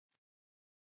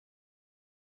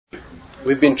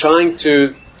we've been trying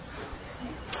to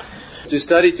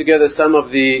study together some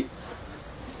of the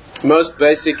most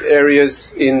basic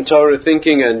areas in Torah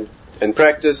thinking and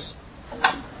practice.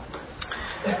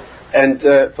 And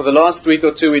for the last week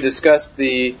or two we discussed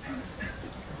the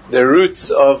roots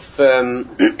of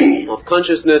of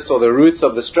consciousness, or the roots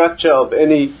of the structure of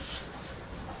any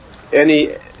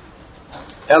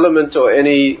element or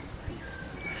any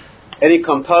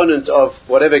component of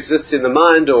whatever exists in the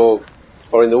mind or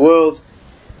in the world.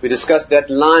 We discussed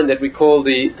that line that we call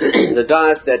the the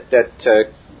dais,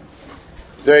 that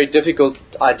very difficult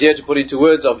idea to put into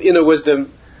words, of inner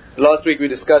wisdom. Last week we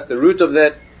discussed the root of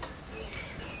that.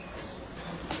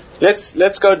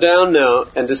 Let's go down now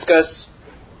and discuss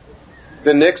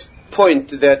the next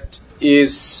point that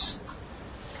is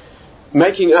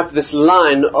making up this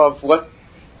line of what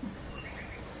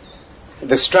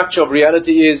the structure of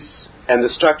reality is and the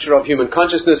structure of human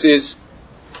consciousness is,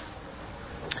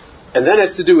 and that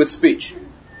has to do with speech.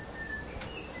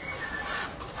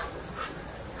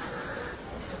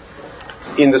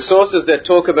 In the sources that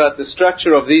talk about the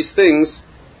structure of these things,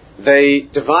 they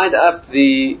divide up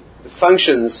the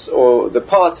functions, or the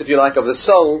parts, if you like, of the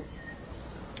soul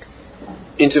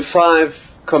into 5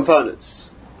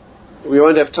 components. We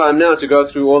won't have time now to go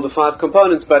through all the 5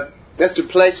 components, but just to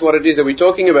place what it is that we're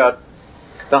talking about,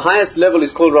 the highest level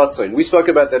is called Ratzon. We spoke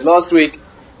about that last week.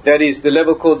 That is the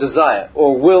level called desire,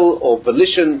 or will, or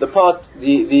volition, the part,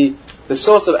 the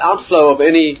source of outflow of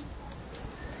any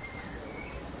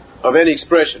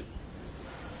expression.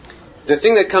 The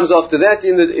thing that comes after that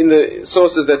in the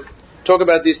sources that talk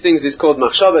about these things is called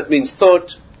machshava. It means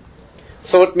thought.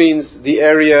 Thought means the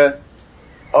area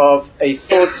of a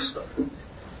thought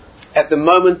at the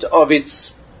moment of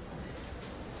its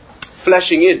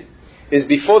flashing in. Is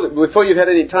before you've had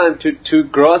any time to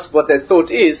grasp what that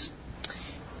thought is.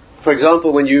 For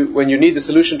example, when you need the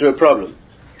solution to a problem,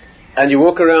 and you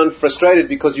walk around frustrated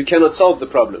because you cannot solve the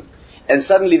problem, and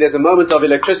suddenly there's a moment of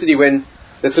electricity when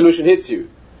the solution hits you.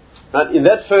 Now, in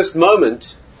that first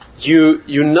moment, you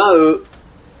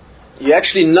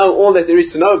actually know all that there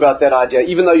is to know about that idea,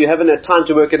 even though you haven't had time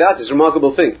to work it out. It's a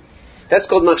remarkable thing. That's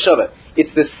called machshava.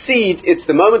 It's the seed. It's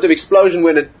the moment of explosion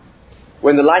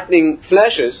when the lightning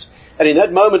flashes. And in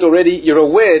that moment already, you're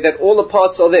aware that all the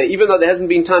parts are there, even though there hasn't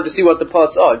been time to see what the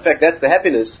parts are. In fact, that's the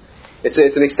happiness. It's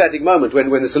an ecstatic moment. When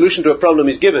the solution to a problem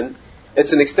is given,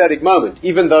 it's an ecstatic moment,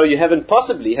 even though you haven't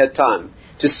possibly had time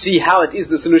to see how it is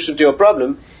the solution to your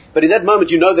problem. But in that moment,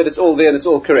 you know that it's all there and it's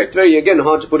all correct. Very, again,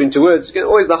 hard to put into words. Again,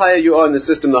 always the higher you are in the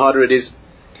system, the harder it is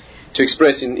to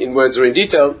express in words or in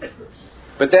detail.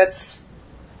 But that's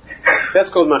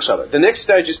called machshava. The next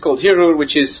stage is called hirur,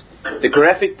 which is the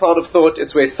graphic part of thought.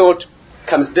 It's where thought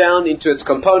comes down into its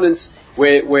components,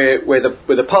 where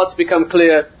the parts become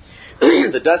clear,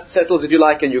 the dust settles, if you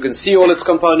like, and you can see all its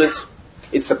components.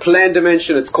 It's the plan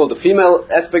dimension. It's called the female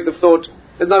aspect of thought.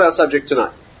 It's not our subject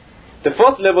tonight. The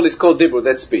 4th level is called dibur.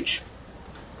 That's speech.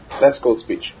 That's called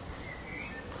speech.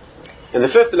 And the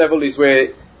 5th level is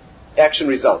where action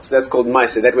results. That's called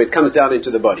maaseh. That way it comes down into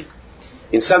the body.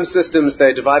 In some systems,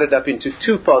 they're divided up into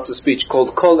 2 parts of speech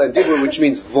called kol and dibur, which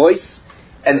means voice,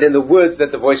 and then the words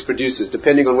that the voice produces,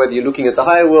 depending on whether you're looking at the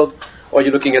higher world or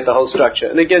you're looking at the whole structure.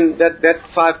 And again, that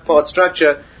 5-part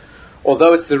structure,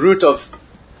 although it's the root of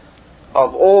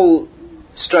all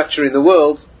structure in the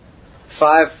world,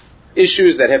 5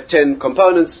 issues that have 10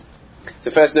 components. It's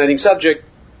a fascinating subject,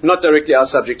 not directly our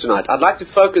subject tonight. I'd like to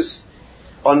focus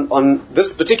on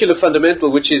this particular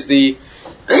fundamental, which is the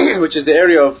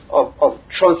area of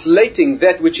translating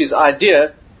that which is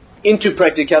idea into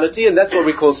practicality, and that's what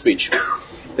we call speech.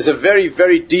 It's a very,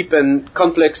 very deep and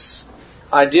complex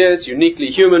idea. It's uniquely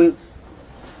human.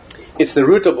 It's the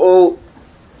root of all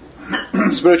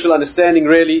spiritual understanding,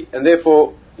 really, and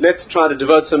therefore let's try to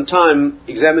devote some time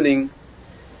examining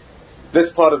this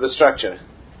part of the structure.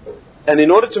 And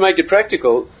in order to make it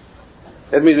practical,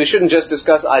 that means we shouldn't just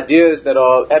discuss ideas that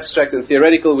are abstract and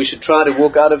theoretical. We should try to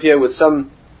walk out of here with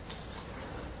some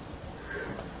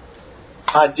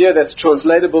idea that's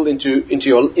translatable into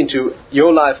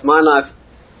your life, my life.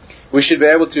 We should be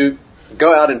able to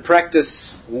go out and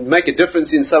practice, make a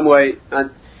difference in some way.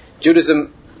 And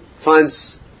Judaism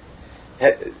finds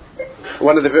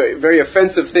one of the very, very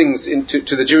offensive things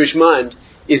to the Jewish mind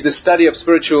is the study of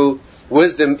spiritual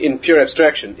wisdom in pure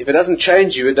abstraction. If it doesn't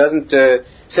change you, it doesn't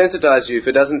sensitize you, if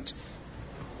it doesn't,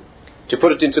 to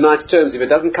put it in tonight's terms, if it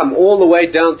doesn't come all the way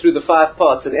down through the 5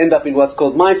 parts and end up in what's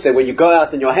called maaseh, where you go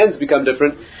out and your hands become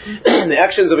different, the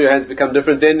actions of your hands become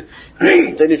different, then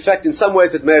in fact in some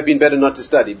ways it may have been better not to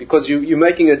study, because you're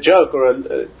making a joke or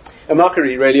a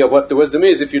mockery really of what the wisdom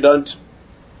is if you don't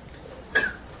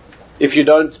if you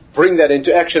don't bring that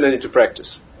into action and into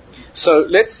practice. So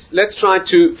let's try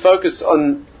to focus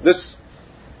on this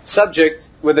subject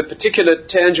with a particular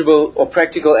tangible or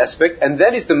practical aspect, and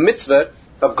that is the mitzvah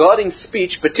of guarding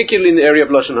speech, particularly in the area of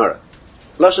Lashon Hora.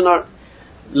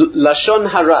 Lashon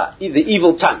Hara, the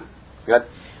evil tongue. Right?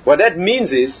 What that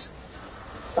means is,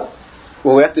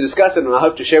 well, we have to discuss it, and I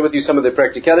hope to share with you some of the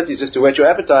practicalities just to whet your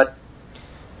appetite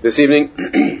this evening,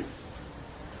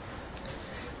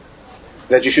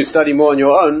 that you should study more on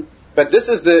your own. But this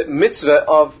is the mitzvah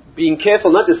of being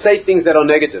careful not to say things that are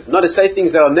negative, not to say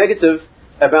things that are negative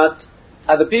about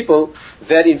other people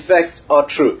that in fact are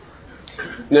true.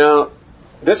 Now,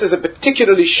 this is a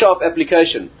particularly sharp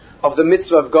application of the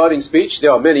mitzvah of guarding speech.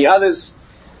 There are many others.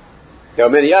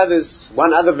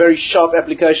 One other very sharp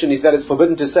application is that it's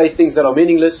forbidden to say things that are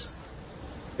meaningless.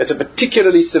 It's a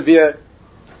particularly severe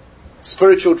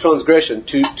spiritual transgression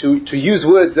to use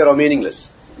words that are meaningless.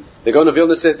 The Gaon of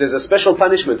Vilna says there's a special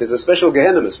punishment, there's a special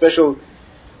Gehenna, a special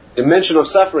dimension of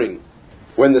suffering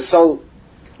when the soul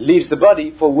leaves the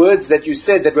body for words that you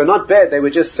said that were not bad, they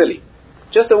were just silly.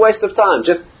 Just a waste of time,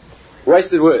 just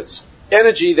wasted words.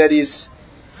 Energy that is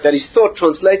thought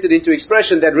translated into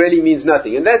expression that really means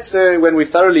nothing. And that's when we've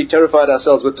thoroughly terrified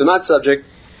ourselves with tonight's subject,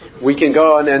 we can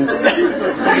go on and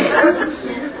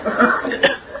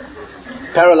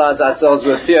paralyze ourselves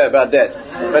with fear about that.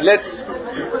 But let's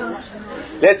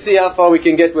see how far we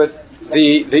can get with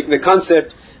the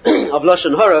concept of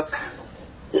Lashon Hora,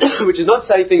 which is not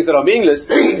saying things that are meaningless.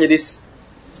 It is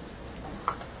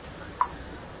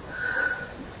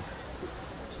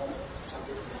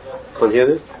can't hear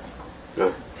that?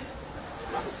 No.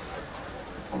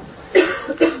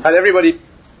 I'll everybody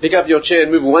pick up your chair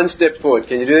and move one step forward.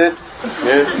 Can you do that?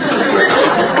 Yeah.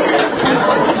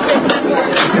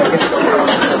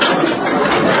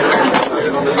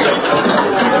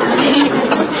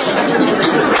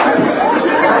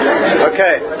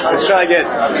 Okay, let's try again.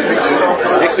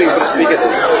 Next week put a speaker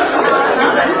there.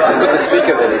 Put the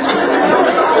speaker there next week.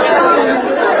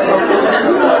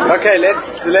 Okay,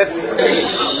 let's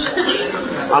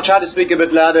I'll try to speak a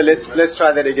bit louder. Let's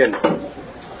try that again.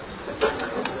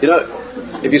 You know,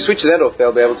 if you switch that off,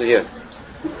 they'll be able to hear.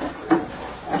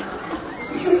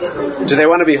 Do they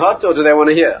want to be hot or do they want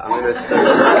to hear? I mean, it's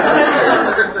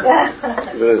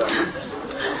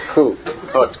cool,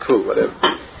 hot, cool, whatever.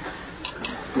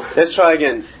 Let's try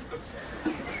again.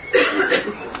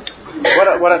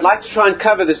 What I'd like to try and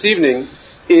cover this evening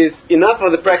is enough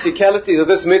of the practicalities of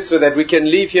this mitzvah that we can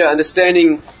leave here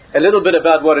understanding a little bit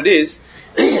about what it is,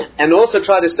 and also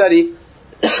try to study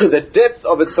the depth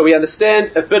of it so we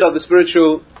understand a bit of the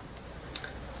spiritual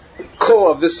core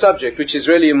of this subject, which is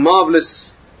really a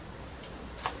marvelous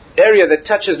area that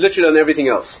touches literally on everything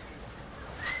else.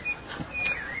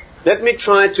 Let me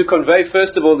try to convey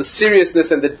first of all the seriousness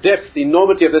and the depth, the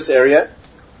enormity of this area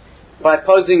by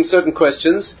posing certain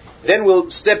questions. Then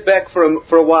we'll step back for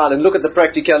a while and look at the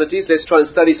practicalities. Let's try and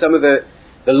study some of the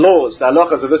laws, the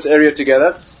halachas of this area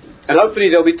together. And hopefully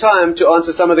there'll be time to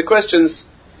answer some of the questions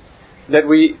that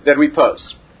we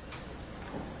pose.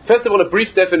 First of all, a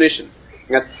brief definition.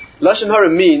 Lashon Hora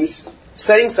means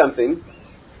saying something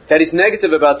that is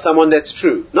negative about someone that's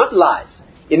true, not lies.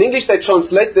 In English they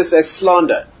translate this as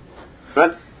slander.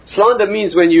 Right? Slander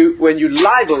means when you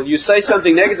libel, you say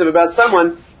something negative about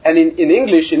someone, and in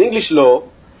English law,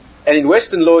 and in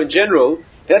Western law in general,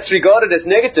 that's regarded as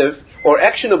negative or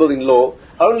actionable in law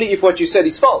only if what you said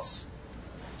is false.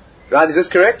 Right? Is this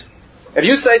correct? If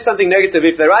you say something negative,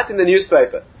 if they write in the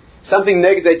newspaper something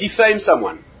negative, they defame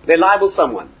someone, they libel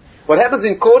someone. What happens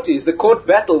in court is the court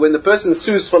battle when the person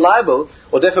sues for libel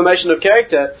or defamation of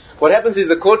character. What happens is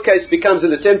the court case becomes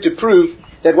an attempt to prove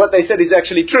that what they said is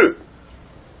actually true.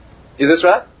 Is this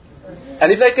right?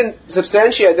 And if they can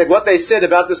substantiate that what they said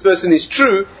about this person is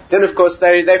true, then of course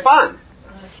they're fine.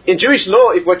 In Jewish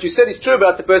law, if what you said is true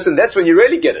about the person, that's when you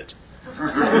really get it.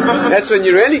 That's when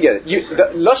you really get it.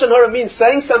 Lashon Hora means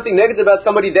saying something negative about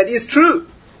somebody that is true.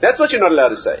 That's what you're not allowed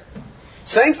to say.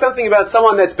 Saying something about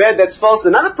someone that's bad, that's false,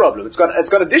 another problem. It's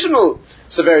got additional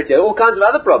severity, all kinds of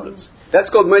other problems. That's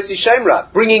called Motzi Shem Ra,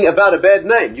 bringing about a bad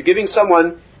name. You're giving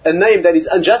someone a name that is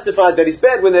unjustified, that is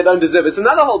bad when they don't deserve it. It's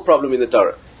another whole problem in the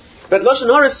Torah. But Lashon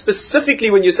Hora specifically,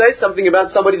 when you say something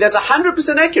about somebody that's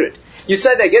 100% accurate, you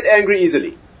say they get angry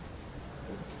easily.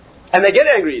 And they get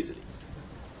angry easily.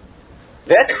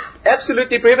 That's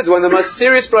absolutely prohibited. One of the most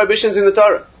serious prohibitions in the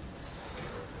Torah.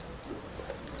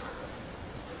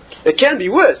 It can be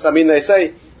worse. I mean, they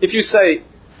say, if you say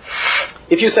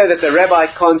that the rabbi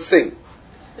can't sing,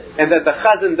 and that the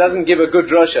chazan doesn't give a good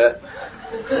drosha,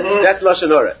 that's Lashon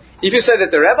Hora. If you say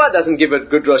that the rabbi doesn't give a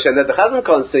good drosha and that the chazan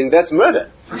can't sing, that's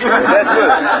murder. That's good.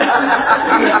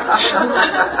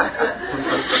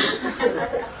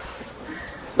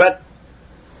 But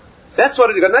that's what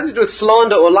it's got nothing to do with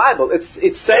slander or libel.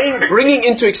 It's saying, bringing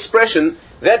into expression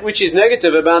that which is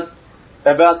negative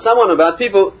about someone, about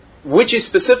people, which is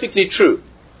specifically true.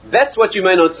 That's what you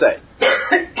may not say.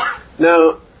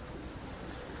 Now,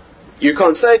 you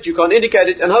can't say it, you can't indicate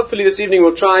it, and hopefully this evening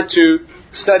we'll try to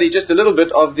study just a little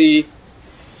bit of the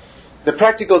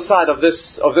practical side of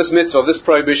this mitzvah, of this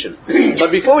prohibition. But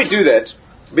before we do that,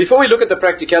 before we look at the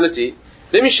practicality,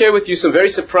 let me share with you some very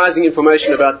surprising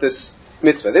information about this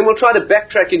mitzvah. Then we'll try to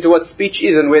backtrack into what speech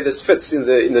is and where this fits in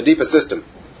the deeper system.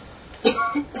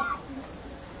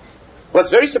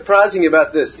 What's very surprising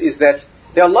about this is that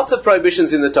there are lots of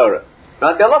prohibitions in the Torah.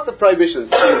 Right? There are lots of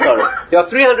prohibitions in the Torah. There are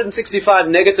 365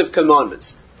 negative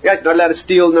commandments. You're not allowed to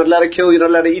steal, not allowed to kill, you're not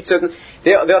allowed to eat certain...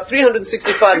 There are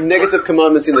 365 negative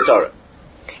commandments in the Torah.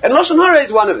 And Lashon Hora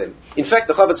is one of them. In fact,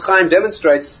 the Chavetz Chaim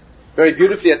demonstrates very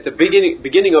beautifully at the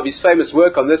beginning of his famous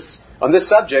work on this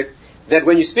subject, that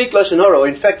when you speak Lashon Hora, or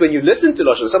in fact when you listen to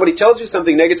Lashon, somebody tells you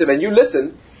something negative and you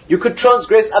listen, you could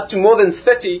transgress up to more than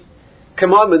 30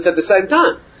 commandments at the same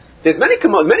time. There's many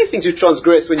things you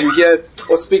transgress when you hear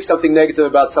or speak something negative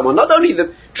about someone. Not only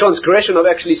the transgression of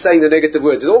actually saying the negative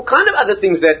words, there's all kind of other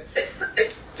things that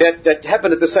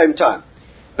happen at the same time.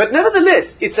 But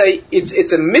nevertheless, it's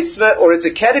a mitzvah, or it's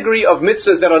a category of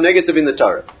mitzvahs that are negative in the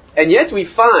Torah. And yet we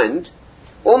find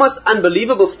almost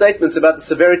unbelievable statements about the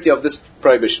severity of this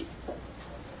prohibition.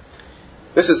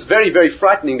 This is very, very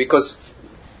frightening because,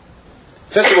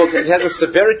 first of all, it has a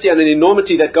severity and an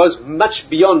enormity that goes much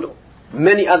beyond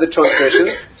many other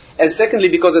transgressions. And secondly,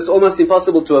 because it's almost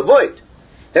impossible to avoid.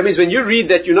 That means when you read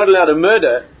that you're not allowed to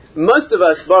murder, most of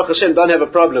us, Baruch Hashem, don't have a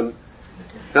problem.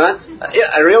 Right?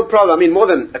 Yeah, a real problem. I mean, more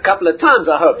than a couple of times,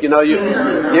 I hope.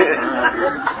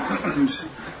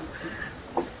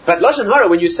 But Lashon Hora,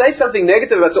 when you say something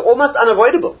negative, it's almost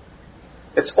unavoidable.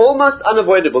 It's almost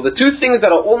unavoidable. The two things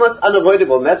that are almost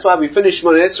unavoidable, and that's why we finish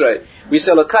Shmoneh Esrei, we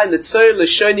say, Lokai netzoy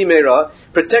leshoni meira,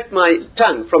 protect my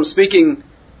tongue from speaking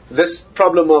this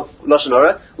problem of Lashon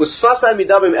Hora, usfasai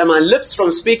midabim, and my lips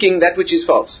from speaking that which is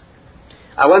false.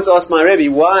 I once asked my Rebbe,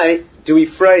 why do we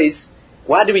ask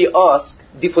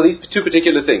for these two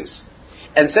particular things?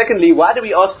 And secondly, why do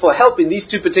we ask for help in these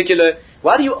two particular...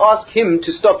 Why do you ask him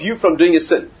to stop you from doing a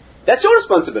sin? That's your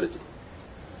responsibility.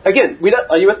 Again,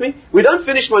 are you with me? We don't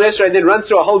finish Shmoneh Esrei and then run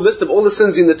through a whole list of all the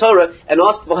sins in the Torah and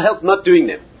ask for help not doing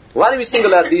them. Why do we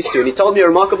single out these two? And he told me a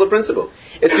remarkable principle.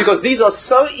 It's because these are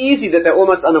so easy that they're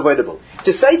almost unavoidable.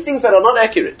 To say things that are not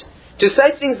accurate, to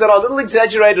say things that are a little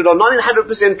exaggerated or not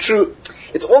 100% true,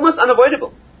 it's almost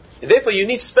unavoidable. Therefore, you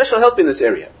need special help in this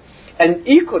area. And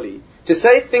equally, to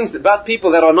say things about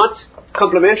people that are not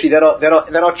complimentary, that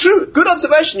are true. Good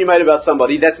observation you made about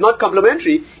somebody that's not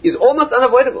complimentary is almost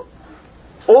unavoidable.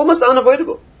 Almost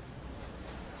unavoidable.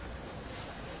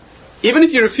 Even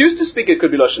if you refuse to speak, it could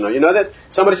be Lashon Hora. You know that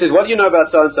somebody says, "What do you know about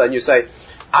so and so?" And you say,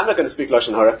 "I'm not going to speak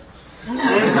Lashon Hora."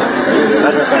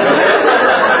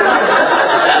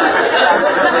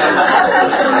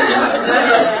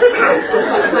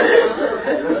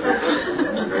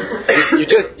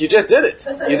 You just did it.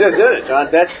 You just did it,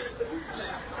 right? That's...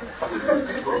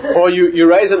 Or you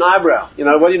raise an eyebrow.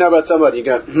 What do you know about somebody? You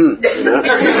go,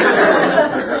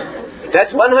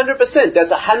 That's 100%.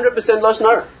 That's 100% Lashon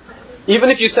Hora.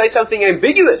 Even if you say something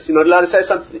ambiguous, you're not allowed to say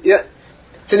something... Yeah.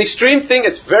 It's an extreme thing.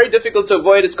 It's very difficult to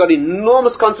avoid. It's got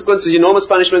enormous consequences, enormous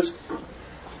punishments.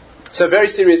 It's a very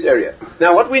serious area.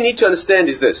 Now, what we need to understand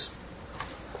is this.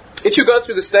 If you go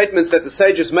through the statements that the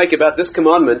sages make about this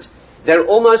commandment, they're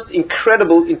almost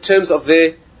incredible in terms of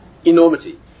their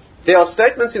enormity. There are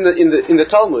statements in the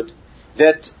Talmud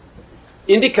that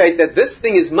indicate that this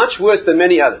thing is much worse than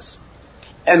many others.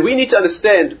 And we need to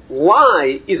understand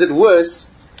why is it worse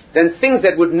than things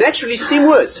that would naturally seem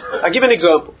worse. I'll give an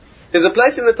example. There's a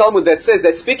place in the Talmud that says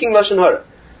that speaking Lashon Hora,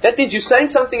 that means you're saying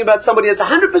something about somebody that's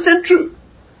 100% true,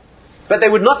 but they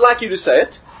would not like you to say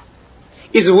it,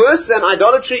 is worse than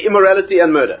idolatry, immorality,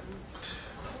 and murder.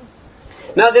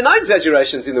 Now, there are no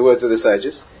exaggerations in the words of the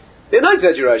sages. There are no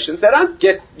exaggerations. They don't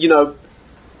get,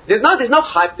 there's no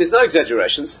hype, there's no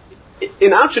exaggerations.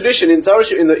 In our tradition, in Torah,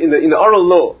 in the oral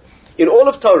law, in all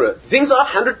of Torah, things are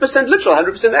 100% literal,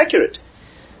 100% accurate.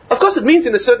 Of course, it means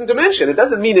in a certain dimension. It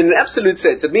doesn't mean in an absolute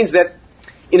sense. It means that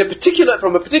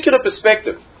from a particular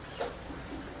perspective,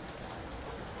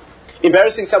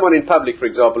 embarrassing someone in public, for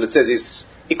example, it says is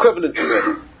equivalent to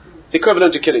murder. It's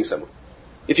equivalent to killing someone.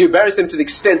 If you embarrass them to the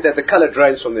extent that the color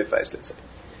drains from their face, let's say.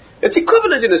 It's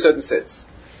equivalent in a certain sense.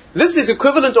 This is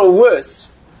equivalent or worse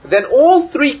than all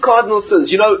three cardinal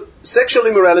sins. Sexual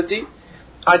immorality,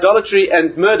 idolatry,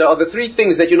 and murder are the three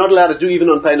things that you're not allowed to do even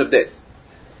on pain of death.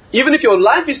 Even if your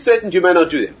life is threatened, you may not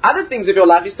do them. Other things, if your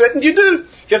life is threatened, you do.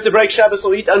 If you have to break Shabbos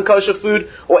or eat unkosher food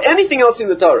or anything else in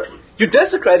the Torah, you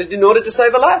desecrate it in order to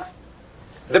save a life.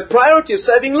 The priority of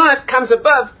saving life comes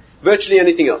above virtually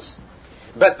anything else.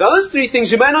 But those three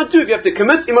things you may not do if you have to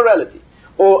commit immorality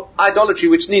or idolatry,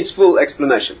 which needs full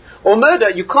explanation, or murder.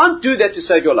 You can't do that to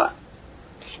save your life.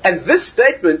 And this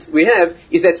statement we have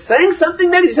is that saying something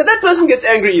negative, so that person gets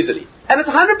angry easily, and it's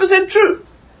 100% true,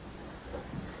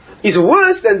 is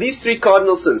worse than these three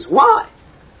cardinal sins. Why?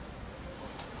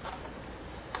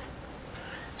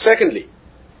 Secondly,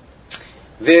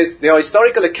 there are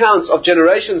historical accounts of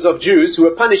generations of Jews who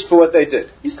were punished for what they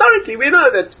did. Historically, we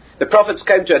know that the prophets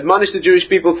came to admonish the Jewish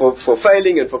people for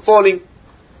failing and for falling.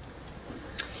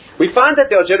 We find that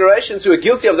there are generations who are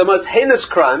guilty of the most heinous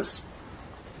crimes,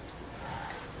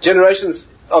 generations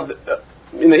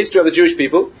in the history of the Jewish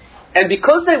people, and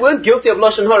because they weren't guilty of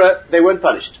Lashon Hora, they weren't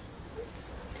punished.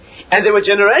 And there were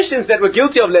generations that were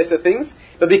guilty of lesser things,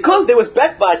 but because there was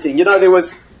backbiting, there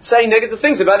was saying negative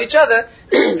things about each other,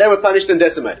 they were punished and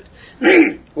decimated.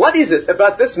 What is it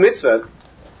about this mitzvah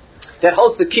that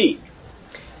holds the key?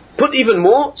 Put even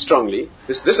more strongly,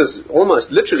 this is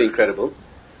almost literally incredible.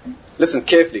 Listen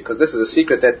carefully, because this is a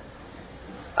secret that,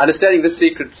 understanding this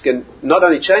secret can not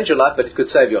only change your life, but it could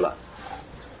save your life.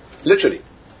 Literally.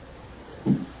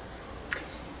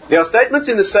 There are statements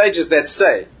in the sages that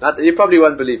say, you probably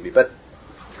won't believe me, but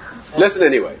listen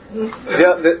anyway.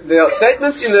 There are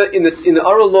statements in the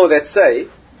oral law that say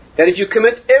that if you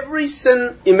commit every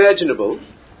sin imaginable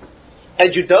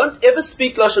and you don't ever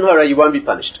speak Lashon Hora, you won't be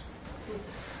punished.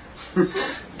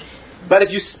 But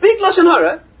if you speak Lashon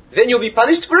Hora, then you'll be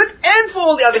punished for it and for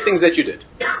all the other things that you did.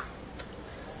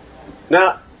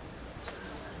 Now,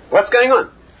 what's going on?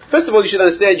 First of all, you should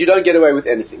understand you don't get away with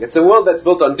anything. It's a world that's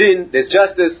built on din, there's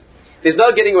justice, there's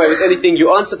no getting away with anything.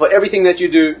 You answer for everything that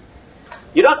you do.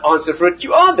 You don't answer for it,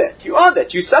 you are that. You are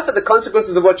that. You suffer the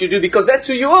consequences of what you do because that's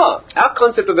who you are. Our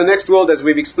concept of the next world, as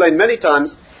we've explained many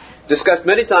times, discussed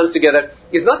many times together,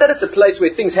 is not that it's a place where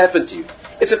things happen to you.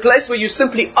 It's a place where you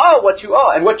simply are what you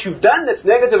are, and what you've done that's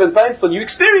negative and painful, you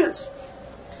experience.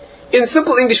 In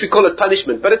simple English, we call it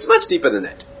punishment, but it's much deeper than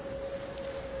that.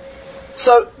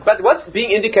 So, but what's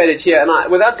being indicated here,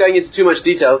 and without going into too much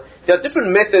detail, there are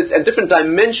different methods and different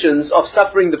dimensions of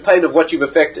suffering the pain of what you've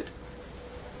affected.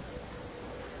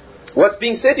 What's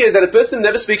being said here is that a person who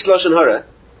never speaks Lashon Hora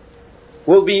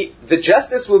the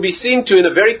justice will be seen to in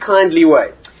a very kindly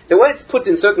way. The way it's put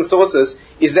in certain sources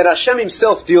is that Hashem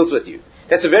himself deals with you.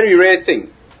 That's a very rare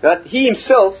thing. That He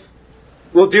himself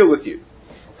will deal with you.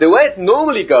 The way it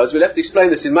normally goes, we'll have to explain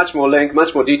this in much more length,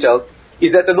 much more detail,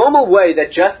 is that the normal way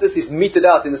that justice is meted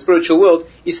out in the spiritual world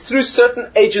is through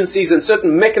certain agencies and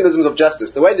certain mechanisms of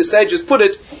justice. The way the sages put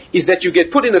it is that you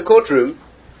get put in a courtroom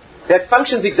that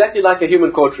functions exactly like a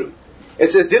human courtroom. It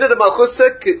says, Dira de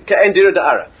Malchusa ka'en Dira de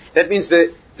Ara. That means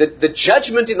the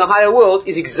judgment in the higher world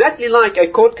is exactly like a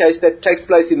court case that takes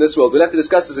place in this world. We'll have to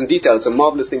discuss this in detail. It's a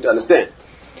marvelous thing to understand.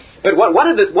 But one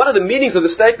of the meanings of the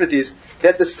statement is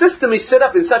that the system is set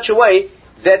up in such a way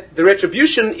that the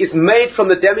retribution is made from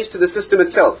the damage to the system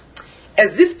itself,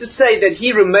 as if to say that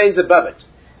He remains above it.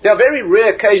 There are very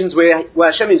rare occasions where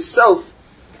Hashem himself,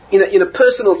 in a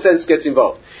personal sense, gets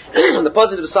involved. On the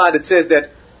positive side, it says that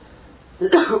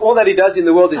all that He does in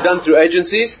the world is done through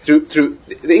agencies. Through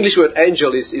the English word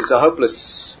angel is a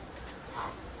hopeless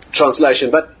translation,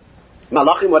 but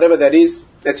malachim, whatever that is,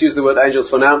 let's use the word angels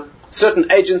for now.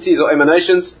 Certain agencies or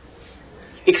emanations,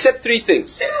 except three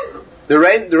things. The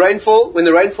rainfall, when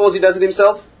the rain falls, He does it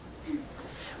Himself.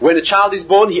 When a child is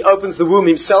born, He opens the womb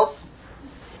Himself.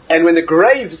 And when the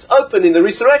graves open in the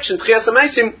resurrection, Tchias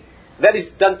HaMeisim, that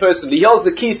is done personally. He holds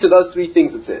the keys to those three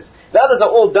things, it says. The others are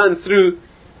all done through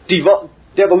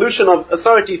devolution of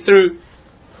authority through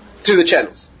the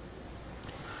channels.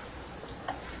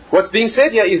 What's being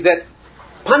said here is that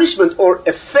punishment or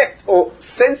effect or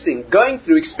sensing, going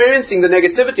through, experiencing the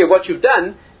negativity of what you've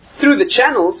done through the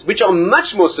channels, which are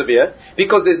much more severe,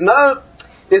 because there's no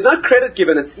credit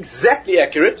given, it's exactly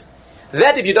accurate,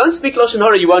 that if you don't speak Lashon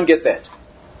Hora, you won't get that.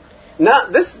 Now,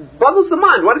 this boggles the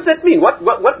mind. What does that mean?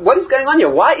 What is going on here?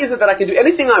 Why is it that I can do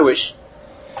anything I wish,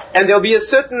 and there'll be a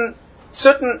certain,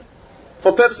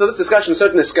 for purpose of this discussion,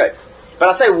 certain escape. But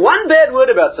I say one bad word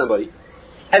about somebody,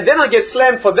 and then I get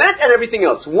slammed for that and everything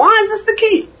else. Why is this the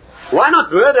key? Why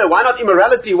not murder? Why not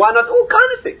immorality? Why not all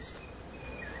kind of things?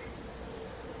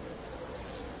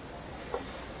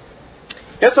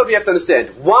 That's what we have to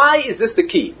understand. Why is this the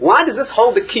key? Why does this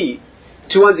hold the key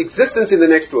to one's existence in the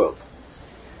next world?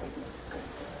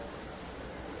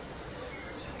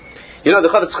 You know, the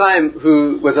Chavetz Chaim,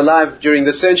 who was alive during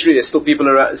this century, there's still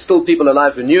people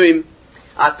alive who knew him.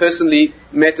 I personally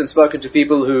met and spoken to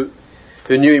people who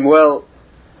knew him well.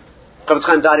 Chavetz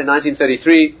Chaim died in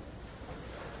 1933.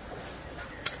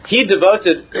 He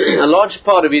devoted a large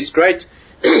part of his great,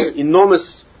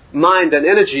 enormous mind and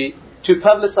energy to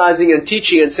publicizing and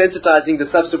teaching and sensitizing the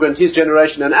subsequent, his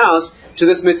generation and ours, to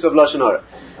this mitzvah of Lashon Hora.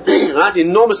 Right?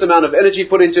 Enormous amount of energy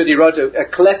put into it. He wrote the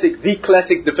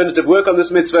classic definitive work on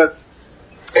this mitzvah.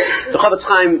 The Chavetz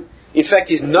Chaim, in fact,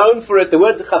 is known for it. The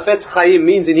word Chafetz Chaim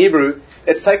means in Hebrew,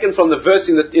 it's taken from the verse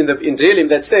in Tehillim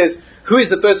that says, who is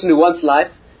the person who wants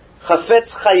life?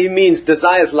 Chafetz Chaim means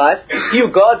desires life. He who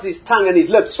guards his tongue and his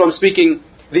lips from speaking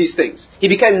these things. He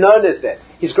became known as that.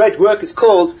 His great work is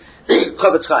called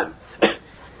Chavetz Chaim.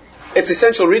 It's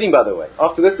essential reading, by the way.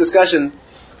 After this discussion,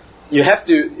 you have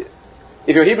to,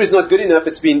 if your Hebrew is not good enough,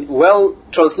 it's been well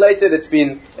translated, it's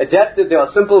been adapted, there are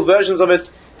simple versions of it.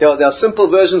 There are simple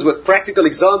versions with practical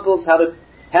examples how to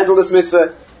handle this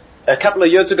mitzvah. A couple of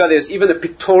years ago, there's even a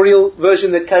pictorial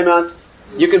version that came out.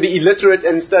 You can be illiterate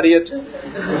and study it.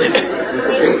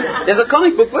 There's a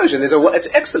comic book version. It's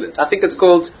excellent. I think it's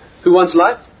called Who Wants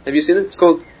Life? Have you seen it?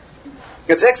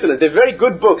 It's excellent. They're very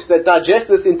good books that digest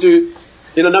this into,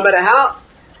 no matter how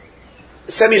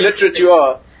semi-literate you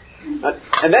are.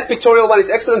 And that pictorial one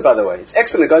is excellent, by the way. It's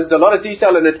excellent. It goes into a lot of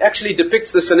detail and it actually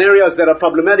depicts the scenarios that are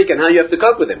problematic and how you have to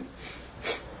cope with them.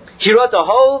 He wrote a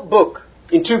whole book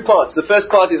in two parts. The first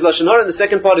part is Lashon Hora and the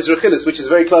second part is Rechilus, which is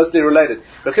very closely related.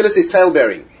 Rechilus is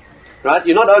tale-bearing. Right?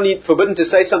 You're not only forbidden to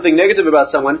say something negative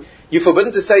about someone, you're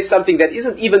forbidden to say something that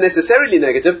isn't even necessarily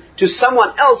negative to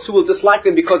someone else who will dislike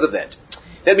them because of that.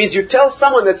 That means you tell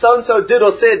someone that so-and-so did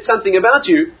or said something about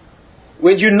you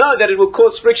when you know that it will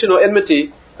cause friction or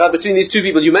enmity between these two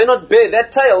people. You may not bear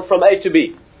that tale from A to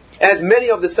B. As many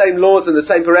of the same laws and the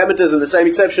same parameters and the same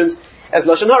exceptions as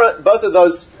Lashon Hora, both of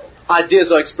those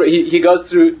ideas are he goes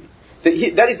through.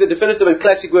 That is the definitive and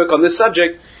classic work on this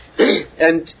subject,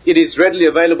 and it is readily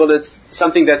available. It's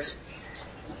something that's,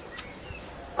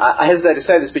 I hesitate to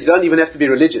say this, but you don't even have to be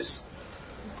religious.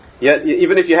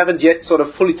 Even if you haven't yet sort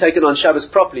of fully taken on Shabbos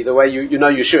properly, the way you know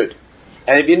you should.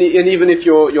 And even if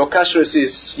your kashrus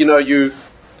is, you're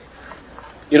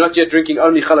not yet drinking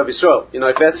only Chalav Yisrael.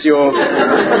 If that's your...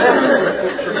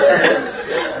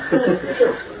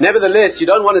 Nevertheless, you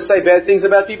don't want to say bad things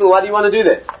about people. Why do you want to do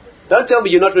that? Don't tell me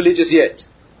you're not religious yet.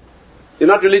 You're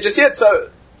not religious yet, so...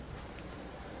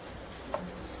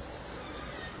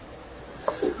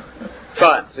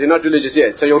 Fine, so you're not religious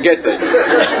yet, so you'll get there.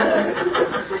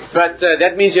 But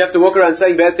that means you have to walk around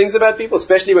saying bad things about people,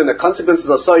 especially when the consequences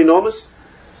are so enormous.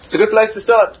 It's a good place to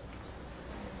start.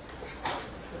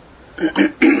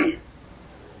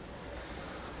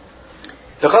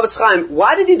 The Chavetz Chaim,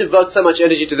 why did he devote so much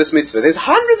energy to this mitzvah? There's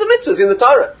hundreds of mitzvahs in the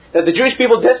Torah that the Jewish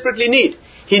people desperately need.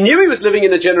 He knew he was living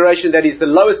in a generation that is the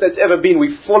lowest that's ever been.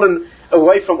 We've fallen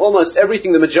away from almost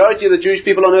everything. The majority of the Jewish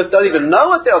people on earth don't even know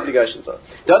what their obligations are.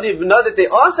 Don't even know that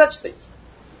there are such things.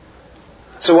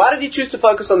 So why did he choose to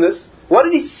focus on this? What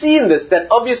did he see in this that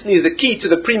obviously is the key to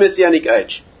the pre-Messianic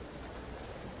age?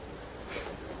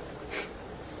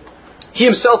 He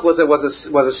himself was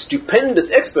a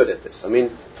stupendous expert at this. I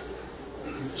mean,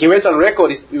 he went on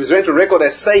record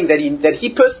as saying that he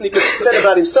personally said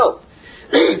about himself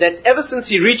that ever since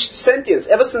he reached sentience,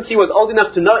 ever since he was old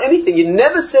enough to know anything, he had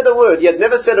never said a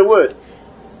word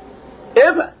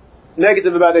ever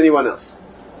negative about anyone else.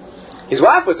 His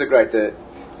wife was a great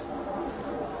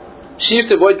she used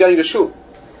to avoid going to shul.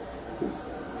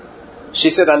 She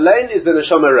said, Alain is the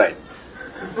neshama rein.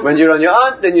 When you're on your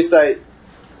own, then you stay.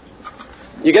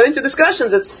 You get into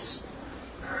discussions,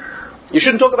 you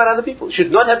shouldn't talk about other people. You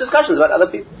should not have discussions about other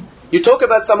people. You talk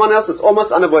about someone else, it's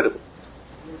almost unavoidable.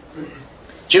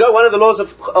 Do you know one of the laws of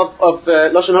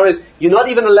Lashon Hora is you're not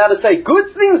even allowed to say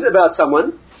good things about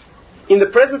someone in the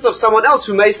presence of someone else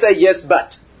who may say yes,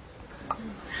 but.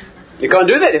 You can't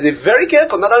do that. You have to be very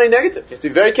careful, not only negative. You have to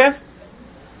be very careful.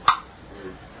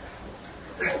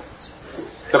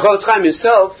 The Chavetz Chaim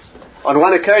himself, on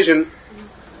one occasion,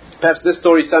 perhaps this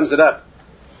story sums it up.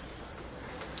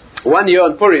 One year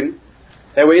on Purim,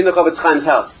 they were in the Chavetz Chaim's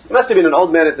house. He must have been an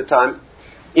old man at the time,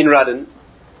 in Radin.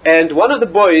 And one of the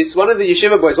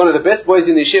yeshiva boys, one of the best boys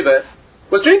in the yeshiva,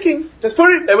 was drinking. Just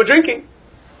Purim, they were drinking.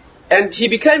 And he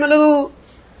became a little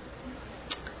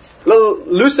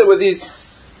looser with his,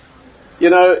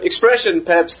 expression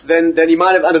perhaps than he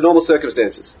might have under normal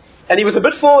circumstances. And he was a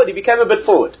bit forward, he became a bit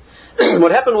forward.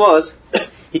 What happened was,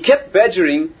 he kept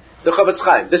badgering the Chavetz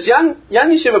Chaim. This young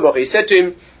yeshiva boy, he said to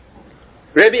him,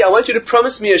 Rebbe, I want you to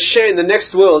promise me a share in the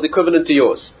next world equivalent to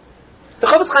yours. The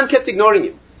Chavetz Chaim kept ignoring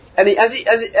him. And as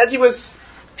he was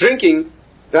drinking,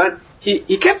 right?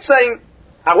 He kept saying,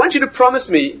 I want you to promise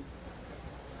me,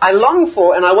 I long for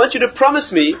and I want you to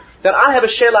promise me that I have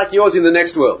a share like yours in the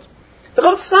next world. The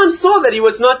Chofetz Chaim saw that he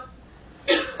was not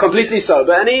completely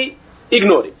sober and he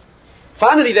ignored him.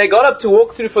 Finally, they got up to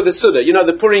walk through for the Suda,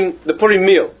 the Purim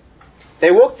meal.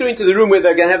 They walked through into the room where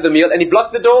they're going to have the meal and he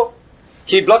blocked the door.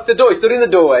 He blocked the door, he stood in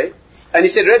the doorway and he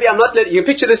said, Rebbe, I'm not letting you.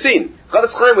 Picture the scene.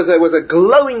 Chofetz Chaim was a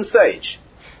glowing sage.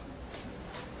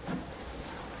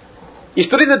 He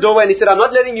stood in the doorway and he said, I'm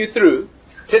not letting you through.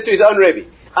 He said to his own Rebbe,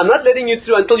 I'm not letting you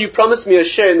through until you promise me a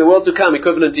share in the world to come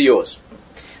equivalent to yours.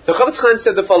 The Chofetz Chaim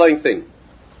said the following thing.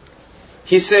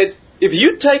 He said, if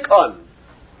you take on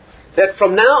that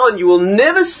from now on you will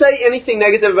never say anything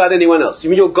negative about anyone else,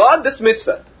 you'll guard this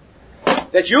mitzvah,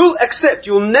 that you'll accept,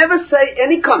 you'll never say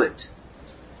any comment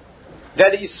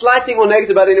that is slighting or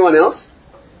negative about anyone else,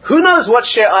 who knows what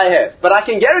share I have, but I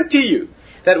can guarantee you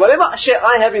that whatever share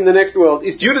I have in the next world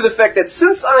is due to the fact that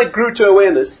since I grew to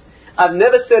awareness, I've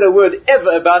never said a word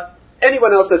ever about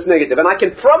anyone else that's negative. And I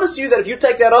can promise you that if you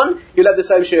take that on, you'll have the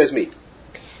same share as me.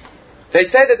 They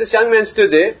say that this young man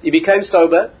stood there, he became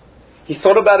sober, he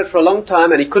thought about it for a long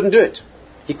time and he couldn't do it.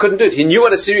 He couldn't do it. He knew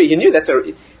what a serious, he knew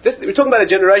we're talking about a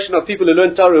generation of people who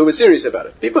learned Torah who were serious about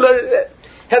it. People who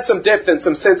had some depth and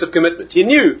some sense of commitment. He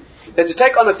knew that to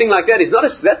take on a thing like that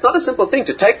that's not a simple thing.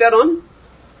 To take that on,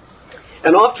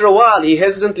 and after a while he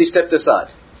hesitantly stepped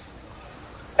aside.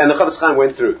 And the Chofetz Chaim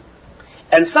went through.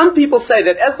 And some people say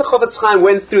that as the Chofetz Chaim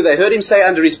went through, they heard him say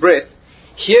under his breath,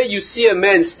 here you see a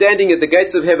man standing at the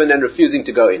gates of heaven and refusing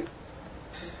to go in.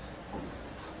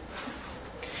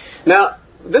 Now,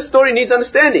 this story needs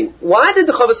understanding. Why did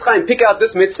the Chofetz Chaim pick out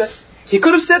this mitzvah? He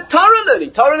could have said Torah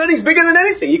learning. Torah learning is bigger than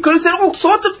anything. He could have said all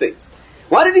sorts of things.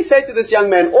 Why did he say to this young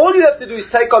man, all you have to do is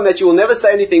take on that you will never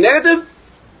say anything negative?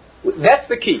 That's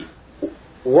the key.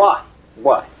 Why?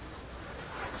 Why?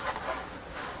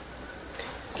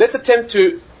 Let's attempt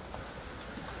to...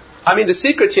 the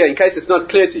secret here, in case it's not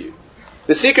clear to you,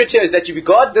 the secret here is that if you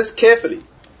guard this carefully,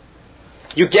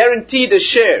 you guaranteed a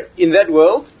share in that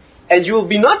world, and you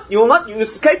will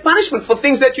escape punishment for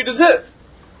things that you deserve.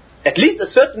 At least a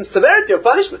certain severity of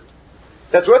punishment.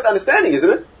 That's worth understanding, isn't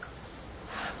it?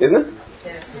 Isn't it?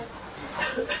 Yes.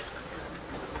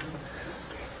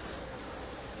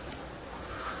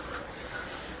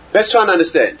 Let's try and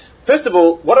understand. First of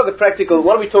all, what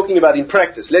are we talking about in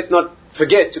practice? Let's not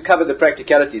forget to cover the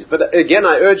practicalities. But again,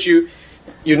 I urge you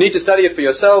need to study it for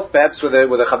yourself, perhaps with a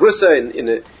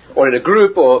chavrusa or in a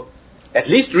group, or at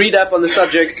least read up on the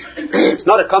subject. It's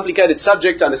not a complicated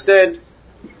subject to understand.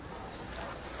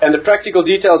 And the practical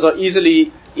details are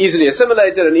easily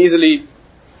assimilated and easily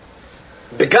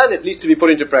begun, at least to be put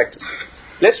into practice.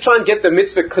 Let's try and get the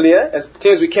mitzvah clear as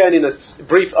we can in a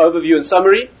brief overview and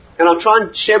summary. And I'll try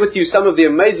and share with you some of the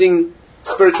amazing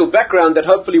spiritual background that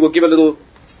hopefully will give a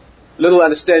little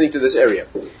understanding to this area.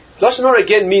 Lashon Hora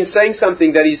again means saying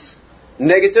something that is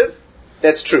negative,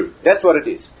 that's true. That's what it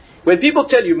is. When people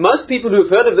tell you, most people who have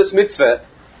heard of this mitzvah,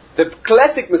 the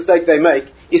classic mistake they make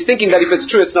is thinking that if it's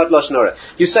true, it's not Lashon Hora.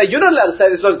 You say, you're not allowed to say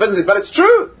this business, but it's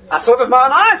true. I saw it with my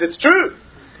own eyes, it's true.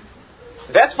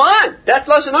 That's fine. That's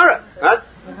Lashon Hora. Right?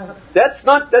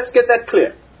 Let's get that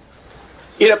clear.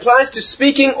 It applies to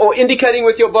speaking or indicating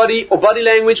with your body or body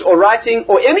language or writing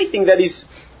or anything that is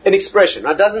an expression.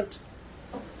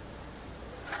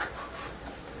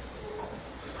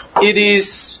 It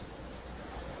is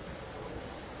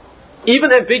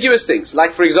even ambiguous things.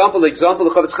 Like, for example, the example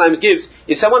the Chofetz Chaim gives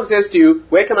is someone says to you,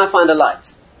 where can I find a light?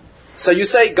 So you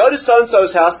say, go to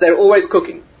so-and-so's house, they're always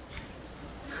cooking.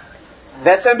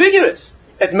 That's ambiguous.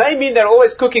 It may mean they're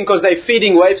always cooking because they're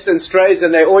feeding waifs and strays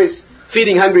and they're always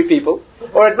feeding hungry people.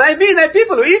 Or it may be they're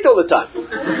people who eat all the time.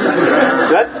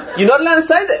 Right? You're not allowed to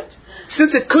say that.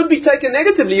 Since it could be taken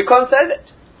negatively, you can't say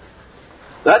that.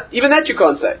 Right? Even that you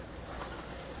can't say.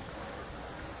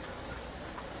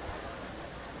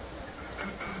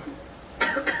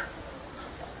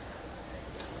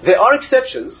 There are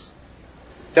exceptions.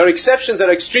 There are exceptions that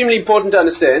are extremely important to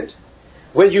understand.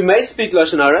 When you may speak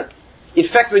Lashon Hora, in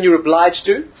fact when you're obliged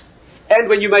to, and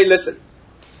when you may listen.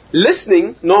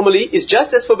 Listening, normally, is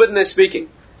just as forbidden as speaking.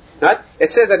 Right?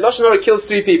 It says that Lashon Hora kills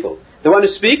 3 people. The one who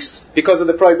speaks because of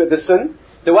the sin,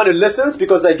 the one who listens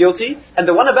because they're guilty, and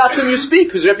the one about whom you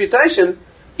speak, whose reputation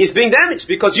is being damaged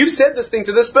because you've said this thing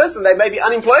to this person. They may be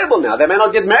unemployable now. They may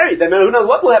not get married. Who knows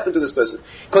what will happen to this person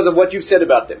because of what you've said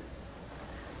about them.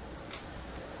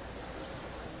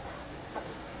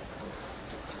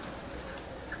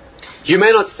 You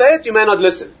may not say it, you may not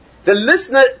listen. The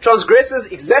listener transgresses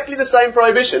exactly the same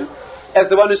prohibition as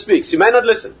the one who speaks. You may not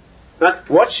listen. Right?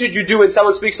 What should you do when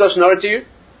someone speaks Lashon Hora to you?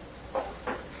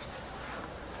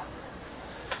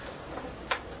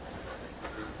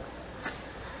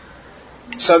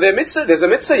 So there's a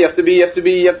mitzvah. You have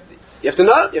to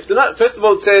know. First of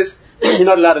all, it says you're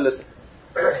not allowed to listen.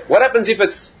 What happens if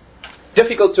it's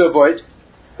difficult to avoid?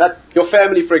 Your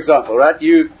family, for example, right?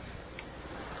 You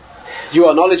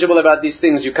are knowledgeable about these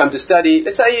things. You come to study.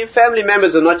 Let's say your family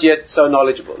members are not yet so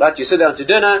knowledgeable, right? You sit down to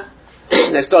dinner.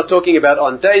 They start talking about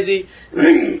Aunt Daisy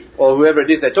or whoever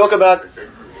it is they talk about.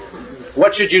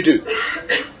 What should you do?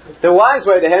 The wise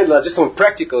way to handle it, just from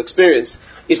practical experience,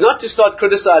 is not to start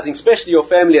criticizing, especially your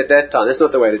family at that time. That's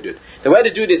not the way to do it. The way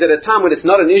to do it is at a time when it's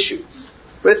not an issue.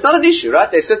 When it's not an issue, right?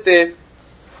 They sit there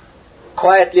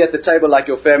quietly at the table like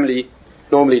your family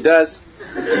normally does.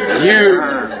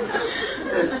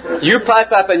 You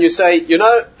pipe up and you say,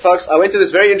 folks, I went to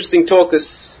this very interesting talk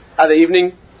this other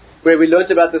evening where we learnt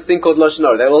about this thing called Lashon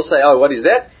Hora. They all say, oh, what is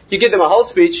that? You give them a whole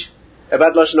speech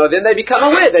about Lashon Hora, then they become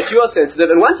aware that you are sensitive.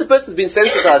 And once a person's been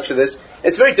sensitized to this,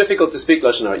 it's very difficult to speak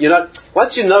Lashon Hora.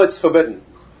 Once you know it's forbidden,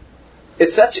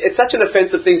 it's such an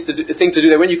offensive thing to do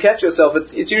that when you catch yourself,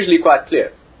 it's usually quite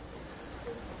clear.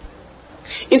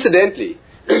 Incidentally,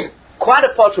 quite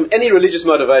apart from any religious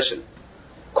motivation,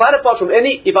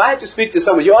 if I had to speak to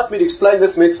someone, you asked me to explain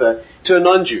this mitzvah to a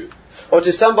non-Jew, or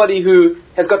to somebody who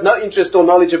has got no interest or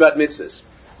knowledge about mitzvahs,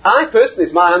 I personally,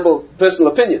 it's my humble personal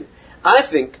opinion, I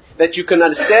think that you can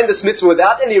understand this mitzvah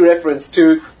without any reference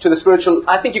to the spiritual.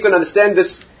 I think you can understand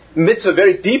this mitzvah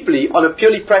very deeply on a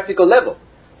purely practical level.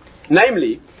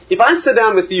 Namely, if I sit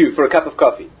down with you for a cup of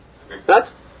coffee, right,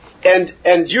 and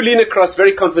you lean across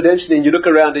very confidentially and you look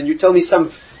around and you tell me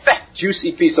some fat,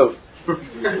 juicy piece of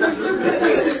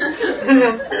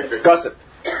gossip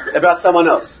about someone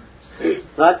else,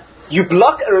 right? You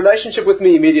block a relationship with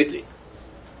me immediately.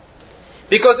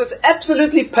 Because it's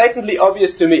absolutely patently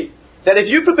obvious to me that if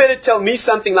you're prepared to tell me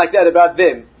something like that about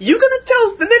them, you're going to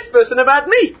tell the next person about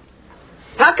me.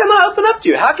 How can I open up to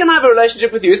you? How can I have a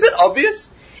relationship with you? Isn't it obvious?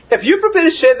 If you're prepared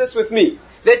to share this with me,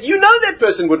 that you know that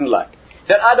person wouldn't like,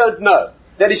 that I don't know,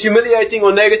 that is humiliating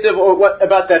or negative or what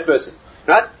about that person,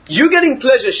 right? You're getting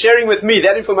pleasure sharing with me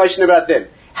that information about them.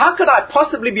 How could I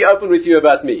possibly be open with you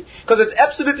about me? Because it's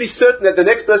absolutely certain that the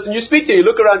next person you speak to, you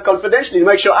look around confidentially to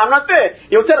make sure I'm not there.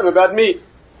 You'll tell them about me.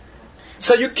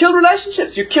 So you kill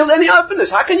relationships. You kill any openness.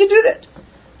 How can you do that?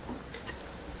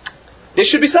 There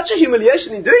should be such a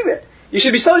humiliation in doing that. You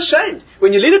should be so ashamed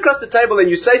when you lean across the table and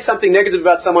you say something negative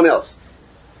about someone else.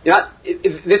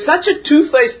 There's such a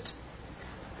two-faced.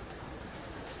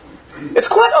 It's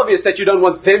quite obvious that you don't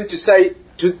want them to say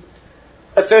to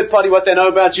a third party what they know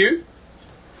about you.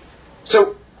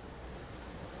 So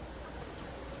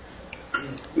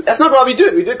that's not why we do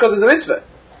it. We do it because it's a mitzvah.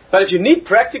 But if you need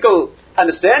practical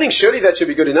understanding, surely that should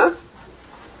be good enough.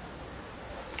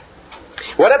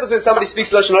 What happens when somebody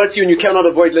speaks Lashon Hora to you and you cannot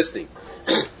avoid listening?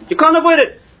 You can't avoid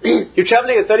it. You're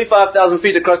traveling at 35,000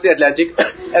 feet across the Atlantic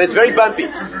and it's very bumpy.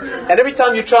 And every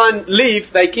time you try and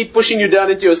leave, they keep pushing you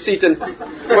down into your seat and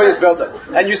pulling his belt up.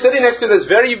 And you're sitting next to this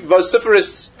very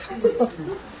vociferous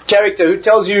character who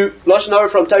tells you Lashon Hora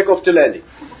from takeoff to landing.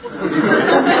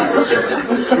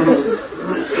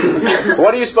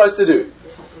 What are you supposed to do?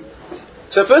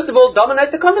 So first of all,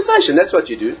 dominate the conversation. That's what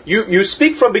you do. You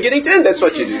speak from beginning to end. That's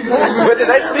what you do. Whether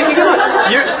they're speaking or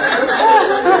not.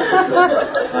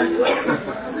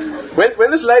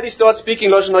 When this lady starts speaking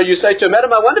Lashon Hora, you say to her,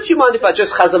 Madam, I wonder if you mind if I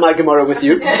just chazar my Gemara with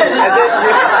you. And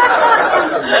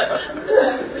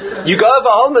then you go over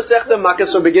a whole Masechta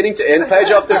Makkos from beginning to end,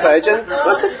 page after page, and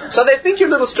so they think you're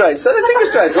a little strange.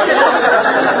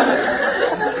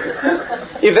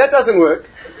 If that doesn't work,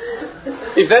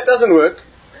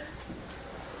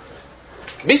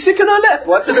 be sick in her lap.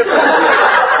 What's the difference?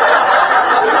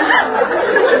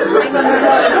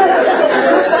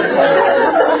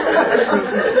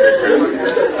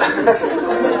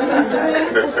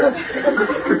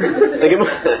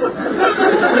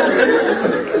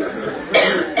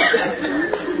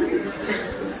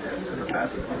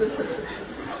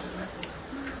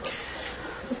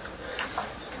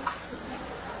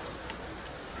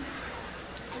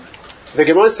 The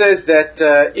Gemara says that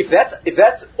if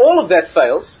that all of that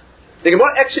fails, the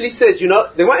Gemara actually says, you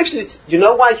know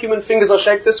why human fingers are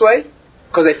shaped this way?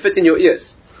 Because they fit in your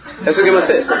ears. That's what the Gemara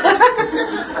says.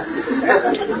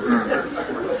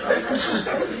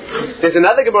 There's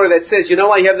another Gemara that says, you know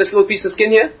why you have this little piece of skin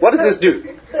here? What does this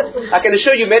do? I can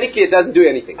assure you medically it doesn't do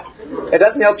anything. It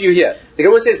doesn't help you here. The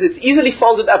Gemara says it's easily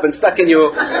folded up and stuck in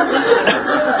your...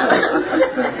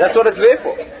 That's what it's there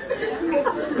for.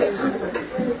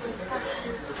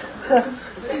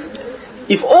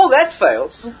 If all that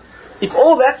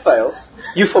fails,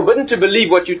 you're forbidden to believe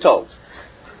what you're told.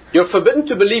 You're forbidden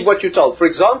to believe what you're told. For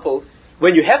example,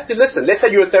 when you have to listen, let's say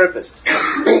you're a therapist.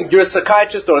 You're a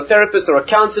psychiatrist or a therapist or a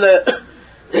counselor,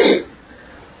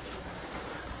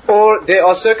 or there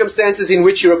are circumstances in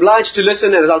which you're obliged to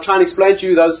listen, and I'll try and explain to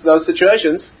you those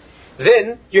situations,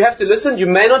 then you have to listen. You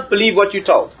may not believe what you're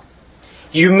told.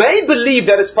 You may believe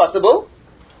that it's possible.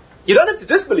 You don't have to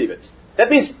disbelieve it. That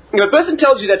means if a person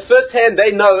tells you that firsthand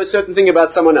they know a certain thing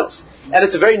about someone else, and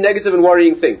it's a very negative and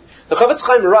worrying thing. The Chavetz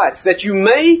Chaim writes that you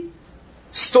may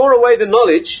store away the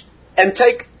knowledge and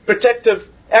take protective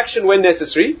action when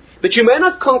necessary, but you may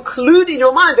not conclude in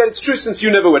your mind that it's true since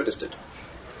you never witnessed it.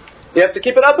 You have to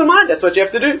keep an open mind. That's what you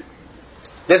have to do.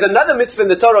 There's another mitzvah in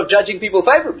the Torah of judging people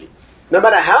favorably. No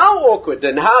matter how awkward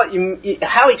and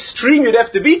how extreme you'd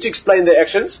have to be to explain their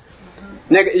actions,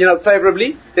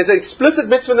 favorably, there's an explicit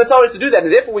mitzvah in the Torah to do that.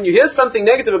 And therefore, when you hear something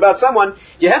negative about someone,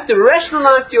 you have to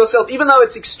rationalize to yourself, even though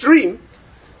it's extreme,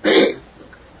 that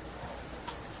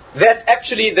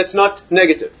actually that's not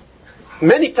negative.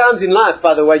 Many times in life,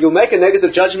 by the way, you'll make a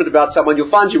negative judgment about someone, you'll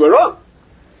find you were wrong.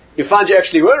 You find you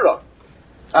actually were wrong.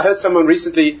 I heard someone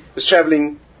recently was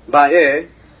traveling by air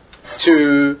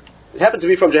it happened to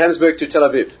be from Johannesburg to Tel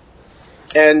Aviv.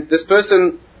 And this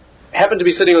person happened to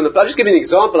be sitting on I'll just give you an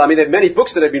example. I mean, there are many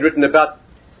books that have been written about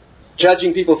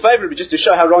judging people favorably just to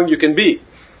show how wrong you can be.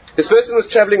 This person was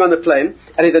traveling on the plane,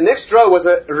 and in the next row was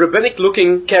a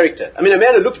rabbinic-looking character. I mean, a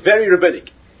man who looked very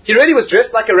rabbinic. He really was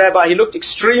dressed like a rabbi. He looked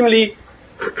extremely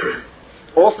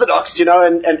orthodox,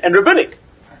 and rabbinic.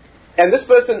 And this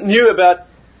person knew about,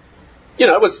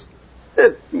 was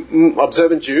an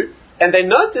observant Jew, and they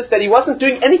noticed that he wasn't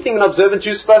doing anything an observant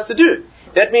Jew is supposed to do.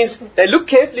 That means they looked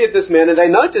carefully at this man, and they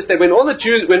noticed that when all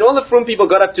the frum people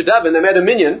got up to daven, they made a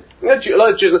minyan. A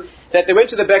lot of Jews, that they went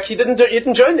to the back. He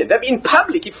didn't join them. That in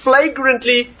public, he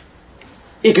flagrantly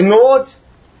ignored.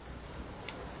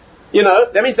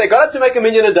 That means they got up to make a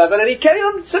minyan and daven, and he carried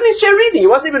on sitting in his chair reading. He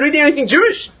wasn't even reading anything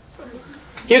Jewish.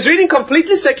 He was reading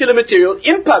completely secular material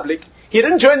in public. He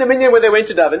didn't join the minyan when they went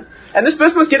to daven, and this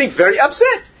person was getting very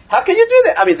upset. How can you do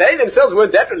that? I mean, they themselves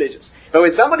weren't that religious, but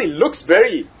when somebody looks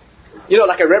very,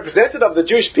 like a representative of the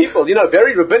Jewish people,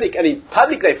 very rabbinic, and in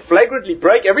public they flagrantly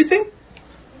break everything.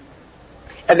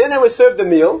 And then they were served the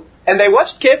meal, and they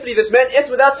watched carefully. This man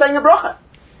ate without saying a bracha.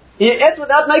 He ate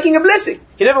without making a blessing.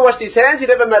 He never washed his hands, he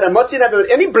never made a motzi, he never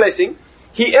made any blessing.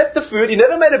 He ate the food, he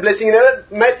never made a blessing,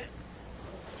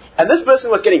 and this person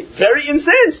was getting very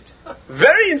incensed.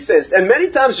 Very incensed. And many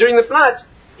times during the flight,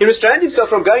 he restrained himself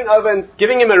from going over and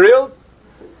giving him a real...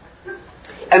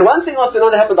 And one thing after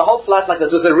another happened the whole flight like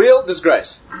this. It was a real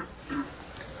disgrace.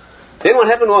 Then what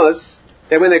happened was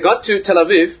that when they got to Tel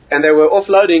Aviv and they were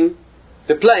offloading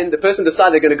the plane, the person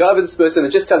decided they're going to go over this person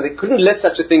and just tell them they couldn't let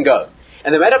such a thing go.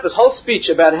 And they made up this whole speech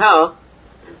about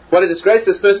what a disgrace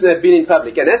this person had been in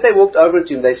public. And as they walked over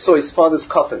to him, they saw his father's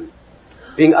coffin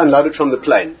being unloaded from the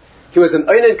plane. He was an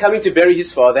oinen coming to bury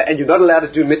his father, and you're not allowed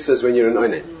to do mitzvahs when you're an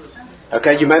oinen.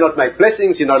 Okay, you may not make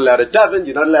blessings, you're not allowed to daven,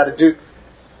 you're not allowed to do...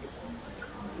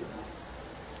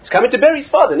 He's coming to bury his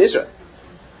father in Israel.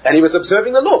 And he was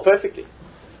observing the law perfectly.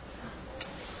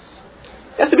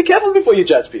 You have to be careful before you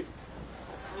judge people.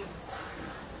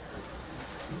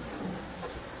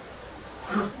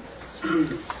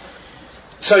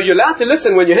 So you're allowed to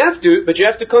listen when you have to, but you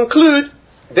have to conclude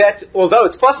that although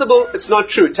it's possible, it's not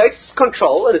true. It takes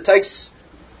control and it takes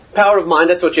power of mind.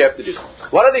 That's what you have to do.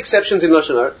 What are the exceptions in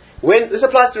Lashon Hora? This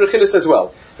applies to Rechilis as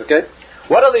well. Okay?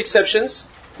 What are the exceptions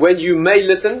when you may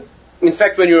listen, in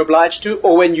fact when you're obliged to,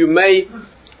 or when you may,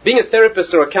 being a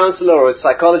therapist or a counselor or a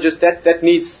psychologist, that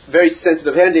needs very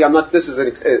sensitive handling. This is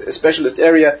a specialist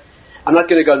area. I'm not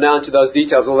going to go now into those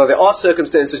details, although there are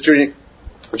circumstances during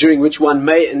which one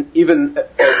may and even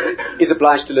is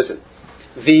obliged to listen.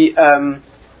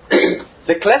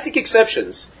 The classic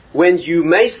exceptions when you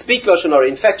may speak Lashon Hora,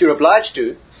 in fact you're obliged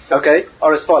to, okay,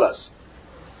 are as follows.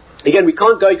 Again, we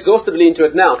can't go exhaustively into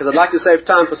it now because I'd like to save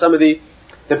time for some of the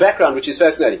background, which is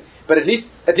fascinating. But at least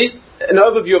an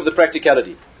overview of the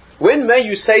practicality. When may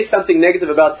you say something negative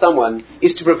about someone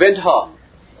is to prevent harm.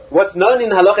 What's known in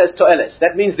halacha as to'eles.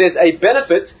 That means there's a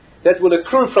benefit that will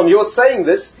accrue from your saying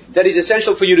this that is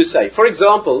essential for you to say. For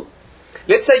example,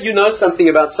 let's say you know something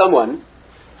about someone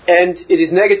and it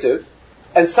is negative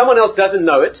and someone else doesn't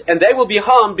know it and they will be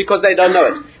harmed because they don't know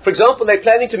it. For example, they're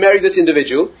planning to marry this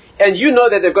individual and you know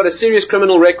that they've got a serious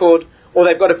criminal record or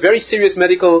they've got a very serious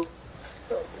medical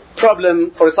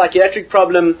problem or a psychiatric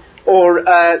problem or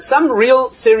some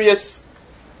real serious,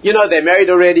 they're married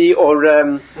already or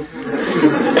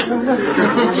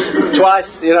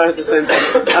twice, the same thing.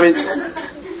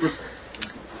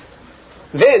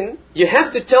 Then you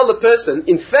have to tell the person,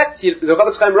 in fact, the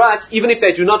Chavetz Chaim writes, even if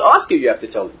they do not ask you, you have to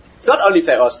tell them. It's not only if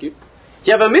they ask you.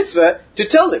 You have a mitzvah to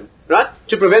tell them, right?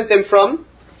 To prevent them from,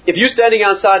 if you're standing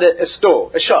outside a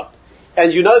store, a shop,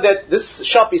 and you know that this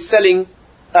shop is selling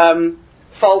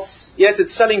false, yes,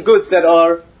 it's selling goods that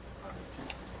are,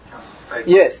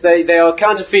 yes, they are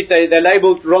counterfeit, they're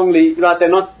labeled wrongly, right, they're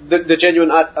not the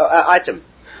genuine item.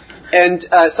 And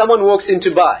someone walks in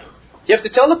to buy. You have to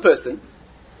tell the person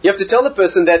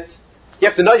that you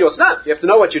have to know your stuff, you have to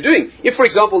know what you're doing. If, for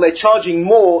example, they're charging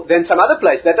more than some other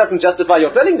place, that doesn't justify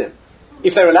your telling them.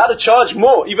 If they're allowed to charge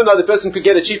more, even though the person could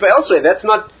get it cheaper elsewhere, that's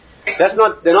not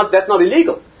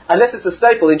illegal. Unless it's a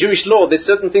staple. In Jewish law, there's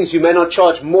certain things you may not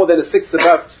charge more than a sixth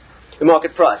above the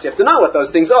market price. You have to know what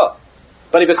those things are.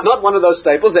 But if it's not one of those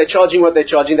staples, they're charging what they're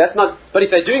charging, that's not, but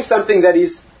if they're doing something that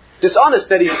is dishonest,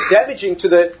 that is damaging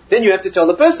to then you have to tell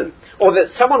the person. Or that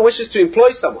someone wishes to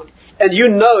employ someone, and you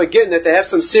know again that they have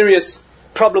some serious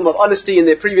problem of honesty in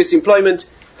their previous employment,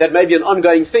 that may be an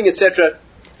ongoing thing, etc.,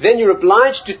 then you're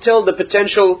obliged to tell the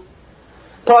potential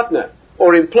partner,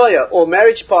 or employer, or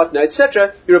marriage partner,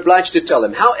 etc., you're obliged to tell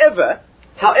them. However,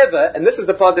 and this is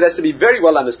the part that has to be very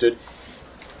well understood,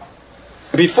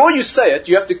 before you say it,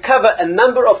 you have to cover a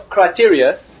number of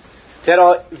criteria that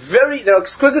are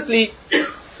exquisitely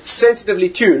sensitively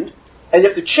tuned, and you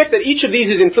have to check that each of these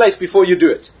is in place before you do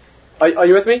it. Are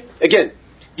you with me? Again,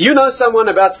 you know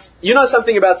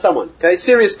something about someone, okay,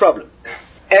 serious problem,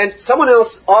 and someone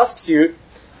else asks you,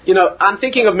 I'm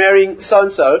thinking of marrying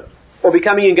so-and-so, or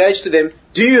becoming engaged to them,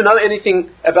 do you know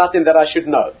anything about them that I should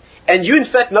know? And you in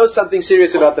fact know something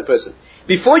serious about the person.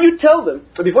 Before you tell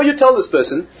this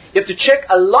person, you have to check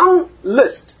a long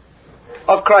list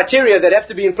of criteria that have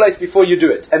to be in place before you do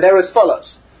it. And they're as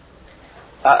follows.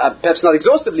 Perhaps not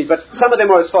exhaustively, but some of them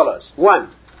are as follows. 1.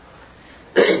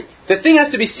 The thing has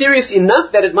to be serious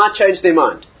enough that it might change their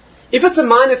mind. If it's a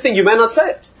minor thing, you may not say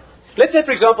it. Let's say,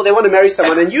 for example, they want to marry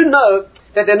someone, and you know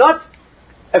that they're not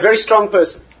a very strong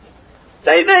person.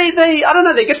 They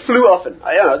get flu often.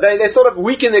 They're sort of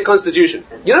weak in their constitution.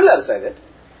 You're not allowed to say that.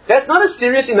 That's not a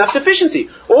serious enough deficiency.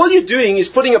 All you're doing is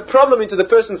putting a problem into the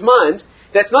person's mind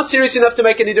that's not serious enough to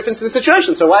make any difference in the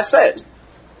situation, so why say it?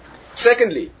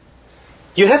 Secondly,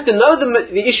 you have to know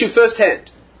the issue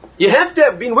firsthand. You have to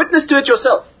have been witness to it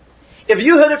yourself. If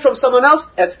you heard it from someone else,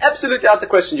 that's absolutely out of the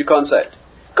question. You can't say it.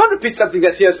 You can't repeat something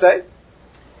that's hearsay.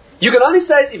 You can only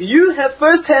say it if you have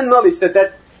first-hand knowledge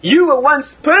that you were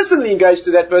once personally engaged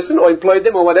to that person, or employed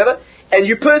them, or whatever, and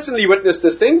you personally witnessed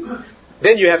this thing,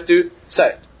 then you have to say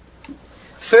it.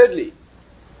 Thirdly,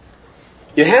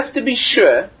 you have to be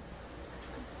sure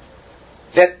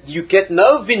that you get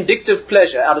no vindictive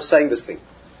pleasure out of saying this thing.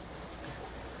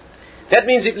 That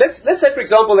means, let's say, for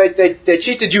example, they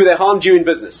cheated you, they harmed you in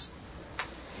business.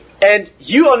 And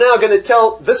you are now going to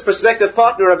tell this prospective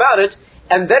partner about it,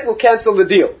 and that will cancel the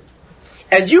deal.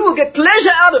 And you will get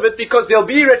pleasure out of it because there'll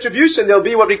be retribution, there'll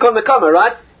be what we call nakama,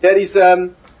 right? That is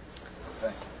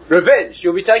revenge.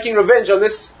 You'll be taking revenge on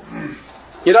this.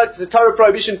 It's a Torah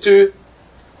prohibition to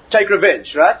take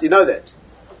revenge, right? You know that.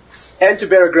 And to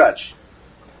bear a grudge.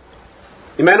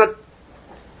 You may not...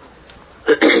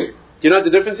 Do you know what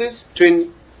the difference is?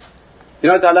 You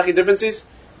know what the halachic difference is?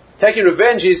 Taking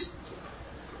revenge is...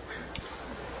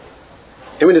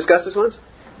 Have we discussed this once?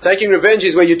 Taking revenge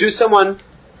is where you do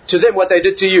to them what they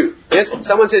did to you. Yes?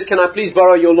 Someone says, can I please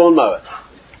borrow your lawnmower?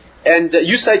 And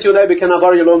you say to your neighbor, can I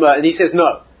borrow your lawnmower? And he says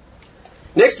no.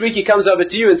 Next week he comes over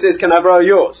to you and says, can I borrow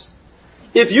yours?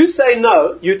 If you say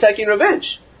no, you're taking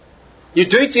revenge. You're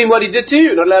doing to him what he did to you.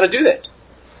 You're not allowed to do that.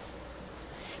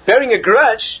 Bearing a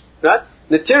grudge, right?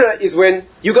 Natira is when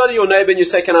you go to your neighbor and you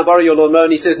say, can I borrow your lawnmower?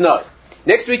 And he says no.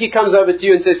 Next week he comes over to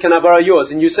you and says, can I borrow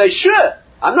yours? And you say, sure.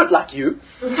 I'm not like you.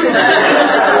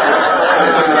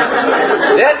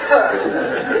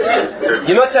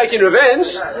 You're not taking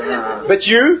revenge, but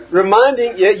you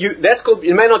reminding, that's called,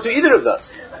 you may not do either of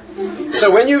those.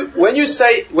 So when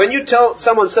you tell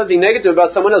someone something negative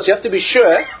about someone else, you have to be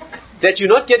sure that you're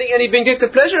not getting any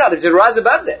vindictive pleasure out of it. To rise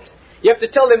above that. You have to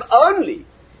tell them only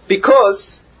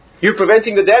because you're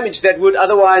preventing the damage that would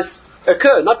otherwise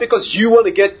occur, not because you want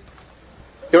to get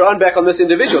your own back on this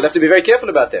individual. You have to be very careful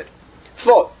about that.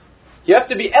 Fourth, you have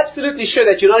to be absolutely sure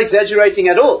that you're not exaggerating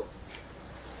at all.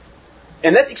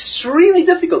 And that's extremely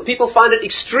difficult. People find it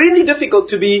extremely difficult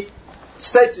to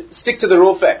stick to the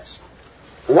raw facts.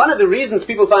 One of the reasons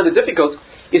people find it difficult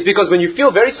is because when you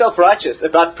feel very self-righteous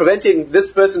about preventing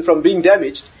this person from being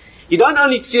damaged, you don't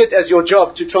only see it as your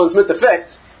job to transmit the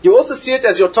facts, you also see it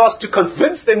as your task to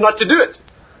convince them not to do it.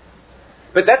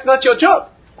 But that's not your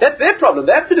job. That's their problem.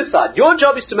 They have to decide. Your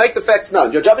job is to make the facts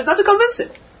known. Your job is not to convince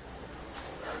them.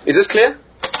 Is this clear?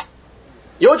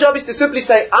 Your job is to simply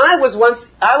say, I was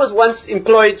once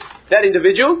employed that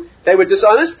individual, they were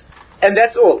dishonest, and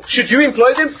that's all. Should you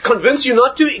employ them? Convince you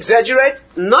not to? Exaggerate?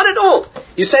 Not at all.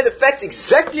 You say the facts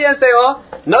exactly as they are,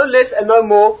 no less and no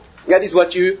more. That is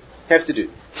what you have to do.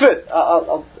 Fifth,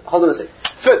 I'll hold on a second.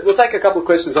 Fifth, we'll take a couple of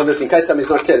questions on this in case something's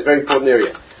not clear. It's a very important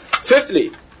area.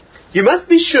 Fifthly, you must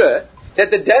be sure that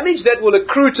the damage that will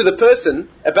accrue to the person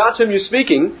about whom you're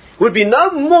speaking would be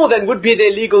no more than would be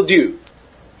their legal due.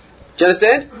 Do you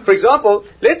understand? For example,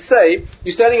 let's say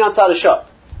you're standing outside a shop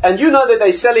and you know that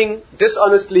they're selling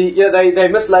dishonestly, they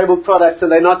mislabeled products and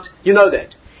they're not, you know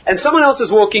that. And someone else is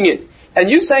walking in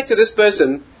and you say to this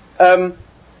person,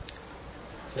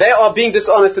 they are being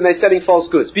dishonest and they're selling false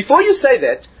goods. Before you say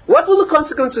that, what will the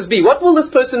consequences be? What will this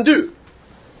person do?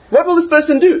 What will this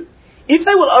person do? If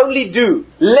they will only do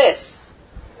less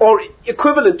or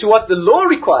equivalent to what the law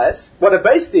requires, what a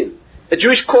Beis Din, a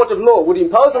Jewish court of law, would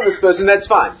impose on this person, that's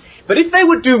fine. But if they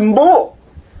would do more,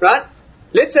 right?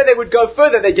 Let's say they would go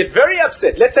further, they get very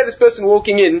upset. Let's say this person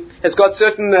walking in has got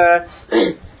certain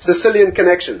Sicilian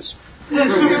connections. And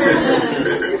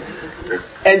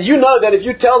you know that if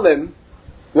you tell them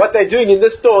what they're doing in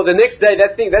this store, the next day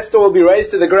that store will be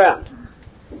razed to the ground.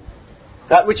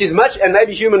 Right? Which is much, and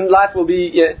maybe human life will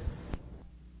be...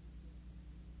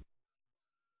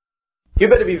 You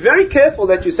better be very careful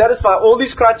that you satisfy all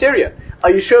these criteria.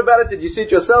 Are you sure about it? Did you see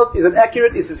it yourself? Is it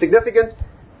accurate? Is it significant?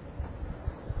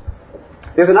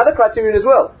 There's another criterion as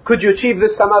well. Could you achieve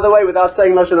this some other way without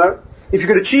saying Lashon Hora? If you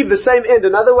could achieve the same end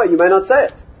another way, you may not say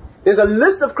it. There's a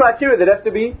list of criteria that have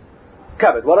to be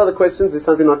covered. What are the questions? Is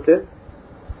something not clear?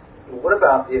 What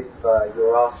about if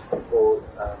you're asked for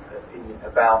an opinion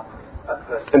about a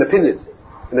person? An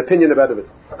opinion about it.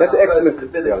 That's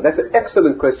excellent. That's an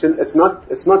excellent question. It's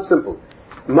not simple.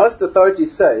 Most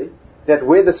authorities say that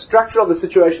where the structure of the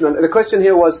situation, and the question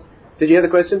here was, did you hear the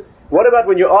question? What about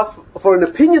when you're asked for an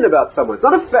opinion about someone? It's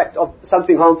not a fact of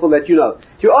something harmful that you know.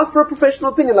 You ask for a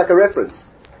professional opinion, like a reference.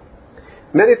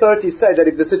 Many authorities say that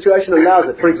if the situation allows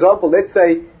it, for example, let's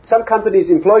say some companies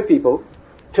employ people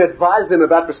to advise them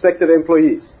about prospective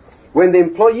employees. When the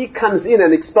employee comes in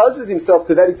and exposes himself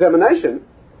to that examination,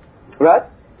 right,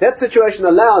 that situation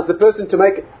allows the person to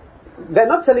make... They're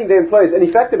not telling their employees any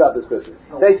fact about this person.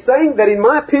 They're saying that, in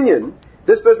my opinion,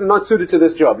 this person is not suited to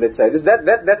this job, let's say.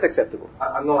 That's acceptable.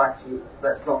 I'm not actually...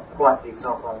 That's not quite the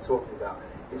example I'm talking about.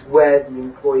 It's where the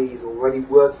employee is already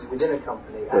working within a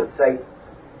company and, say,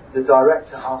 the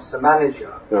director asks the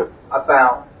manager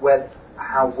about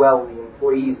how well the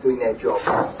employee is doing their job.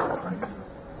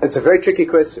 It's a very tricky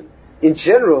question. In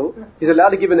general, he's allowed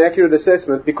to give an accurate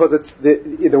assessment because it's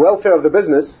the welfare of the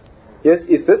business. Yes,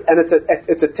 is this, and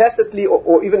it's a tacitly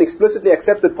or even explicitly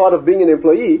accepted part of being an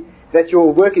employee that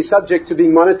your work is subject to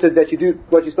being monitored, that you do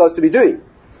what you're supposed to be doing.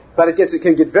 But it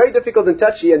can get very difficult and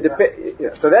touchy, and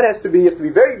so that has to be. You have to be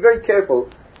very, very careful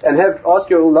and ask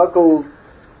your local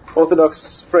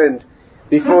Orthodox friend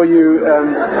before you.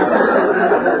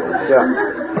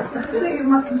 So you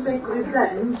mustn't take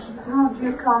revenge. How do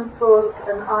you account for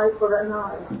an eye for an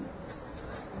eye?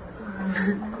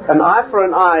 An eye for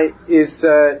an eye is...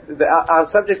 our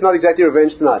subject's not exactly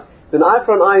revenge tonight. An eye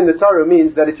for an eye in the Torah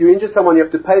means that if you injure someone, you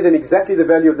have to pay them exactly the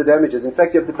value of the damages. In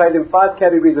fact, you have to pay them 5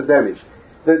 categories of damage.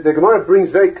 The Gemara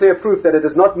brings very clear proof that it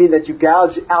does not mean that you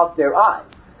gouge out their eye.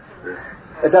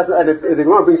 It doesn't, and the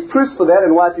Gemara brings proofs for that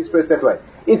and why it's expressed that way.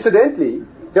 Incidentally,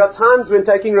 there are times when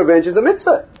taking revenge is a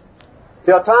mitzvah.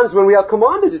 There are times when we are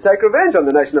commanded to take revenge on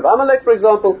the nation of Amalek, for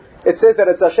example. It says that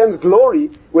it's Hashem's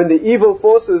glory when the evil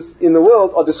forces in the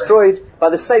world are destroyed by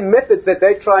the same methods that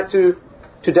they try to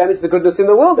damage the goodness in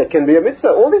the world. That can be a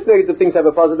mitzvah. All these negative things have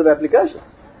a positive application.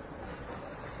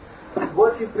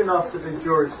 What if you've been asked to do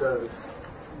jury service?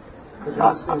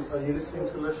 Are you listening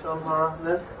to Lashon Hora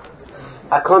then?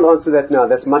 I can't answer that now.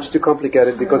 That's much too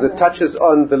complicated because it touches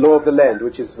on the law of the land,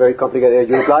 which is very complicated.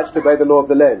 You're obliged to obey the law of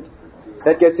the land.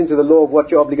 That gets into the law of what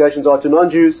your obligations are to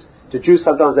non-Jews. To Jews,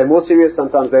 sometimes they're more serious,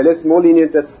 sometimes they're more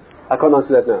lenient. I can't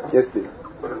answer that now. Yes, please.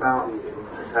 What about in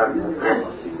terms of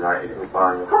property, like if you're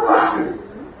buying a flat and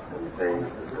saying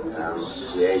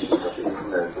the agent of the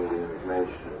knows all the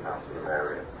information about the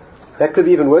area? That could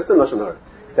be even worse than Lashon Hora.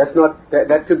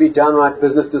 That could be downright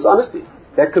business dishonesty.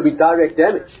 That could be direct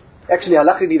damage. Actually,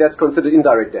 halachically, that's considered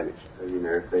indirect damage. So,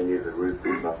 if they knew the roof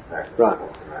was suspect. Right.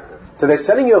 So they're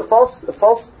selling you false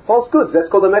goods. That's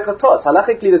called a mekatos.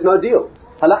 Halachically, there's no deal.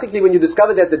 Halachically, when you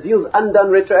discover that, the deal's undone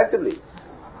retroactively.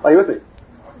 Are you with me?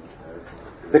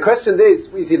 The question there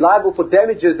is he liable for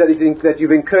damages that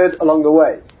you've incurred along the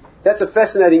way? That's a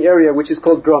fascinating area which is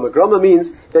called groma. Groma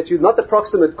means that you're not the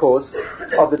proximate cause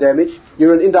of the damage,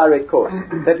 you're an indirect cause.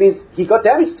 That means he got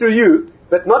damaged through you,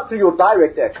 but not through your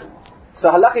direct action. So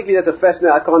halachically, that's a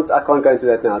fascinating. I can't go into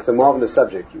that now. It's a marvelous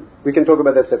subject. We can talk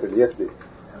about that separately. Yes, please.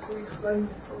 Can you explain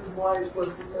why it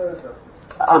was the murder?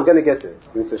 I'm going to get there.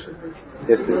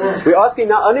 Yes, please. We're asking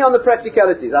now only on the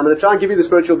practicalities. I'm going to try and give you the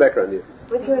spiritual background here.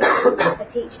 If you're a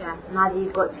teacher, and either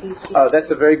you've got two students. Oh,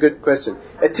 that's a very good question.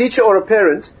 A teacher or a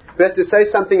parent who has to say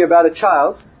something about a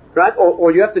child, right?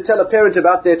 Or you have to tell a parent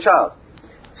about their child.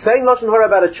 Saying Lashon Hora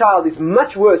about a child is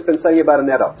much worse than saying about an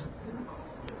adult.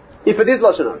 If it is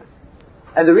Lashon Hora.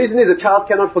 And the reason is a child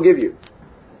cannot forgive you.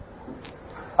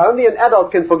 Only an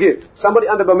adult can forgive. Somebody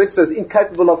under Bar Mitzvah is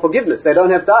incapable of forgiveness. They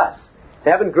don't have das.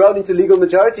 They haven't grown into legal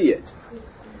majority yet.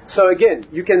 So again,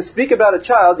 you can speak about a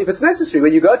child if it's necessary.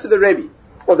 When you go to the Rebbe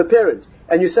or the parent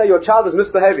and you say your child was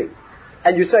misbehaving,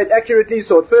 and you say it accurately,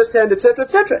 saw it firsthand, etc.,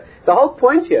 etc. The whole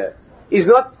point here is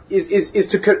not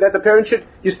that the parent should.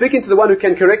 You're speaking to the one who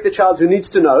can correct the child who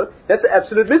needs to know. That's an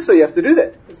absolute mitzvah. You have to do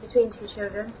that. It's between two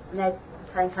children, and they're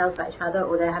telling tales about each other,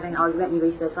 or they're having an argument. You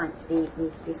reach for something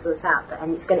needs to be sorted out,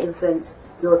 and it's going to influence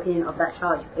your opinion of that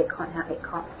child. It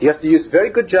can't. You have to use very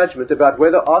good judgment about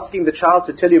whether asking the child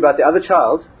to tell you about the other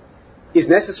child is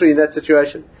necessary in that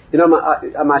situation. You know,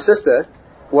 my sister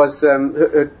was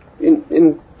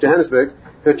in Johannesburg.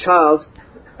 Her child.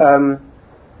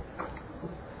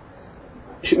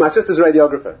 My sister's a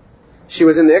radiographer. She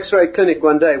was in the X-ray clinic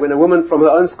one day when a woman from her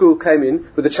own school came in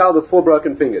with a child with 4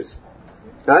 broken fingers.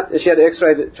 Right? And she had an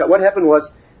X-ray. What happened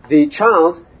was the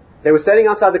child. They were standing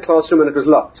outside the classroom and it was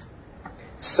locked.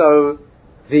 So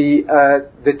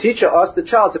the teacher asked the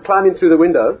child to climb in through the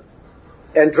window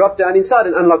and drop down inside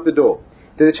and unlock the door.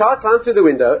 Then the child climbed through the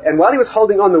window, and while he was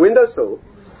holding on the windowsill,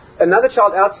 another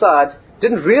child outside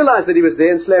didn't realize that he was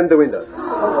there and slammed the window.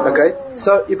 Okay?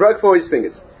 So he broke 4 of his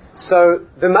fingers. So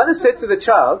the mother said to the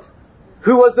child,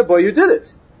 who was the boy who did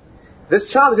it?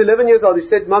 This child is 11 years old. He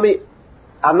said, Mommy,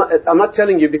 I'm not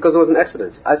telling you because it was an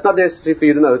accident. It's not necessary for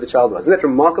you to know who the child was. Isn't that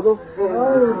remarkable?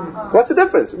 What's the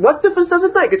difference? What difference does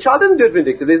it make? A child didn't do it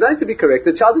vindictively. There's nothing to be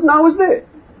corrected. The child didn't know I was there.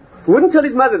 He wouldn't tell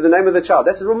his mother the name of the child.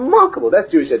 That's remarkable. That's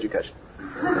Jewish education.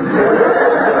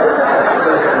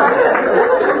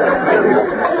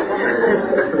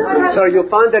 So you'll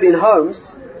find that in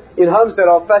homes that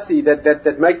are fussy,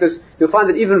 that make this, you'll find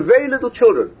that even very little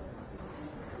children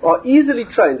are easily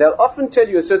trained. They'll often tell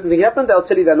you a certain thing happened. They'll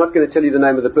tell you they're not going to tell you the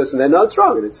name of the person. They know it's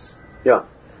wrong, and it's yeah.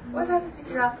 What happens if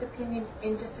your asked opinion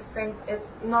in just a friend? It's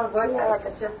not a work case.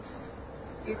 It's just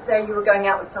you say you were going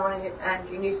out with someone and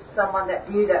you knew someone that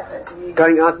knew that person.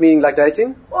 Going out meaning like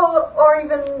dating? Or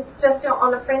even just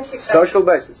on a friendship basis. Social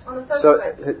basis. On a social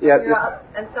basis. Yeah.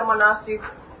 And someone asked you,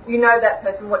 you know that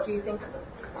person. What do you think of them?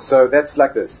 So that's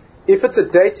like this. If it's a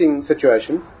dating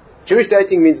situation, Jewish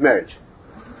dating means marriage.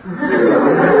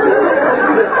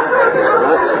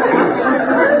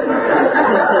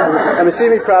 I mean, see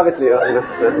me privately.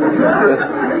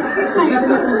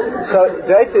 So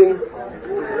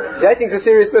dating's a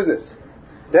serious business.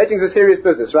 Dating's a serious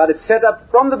business, right? It's set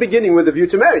up from the beginning with a view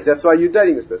to marriage. That's why you're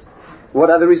dating this person. What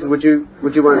other reason would you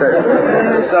want to date?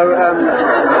 So,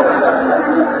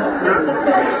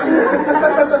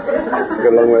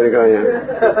 got a long way to go here.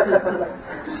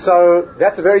 So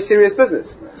that's a very serious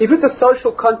business. If it's a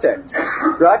social contact,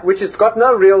 right, which has got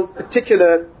no real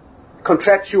particular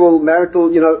contractual, marital,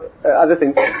 other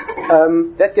thing,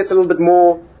 that gets a little bit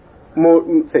more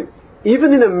thing.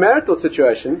 Even in a marital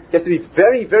situation, you have to be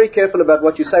very, very careful about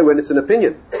what you say when it's an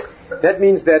opinion. That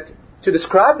means that to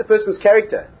describe the person's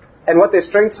character and what their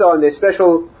strengths are and their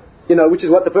special, which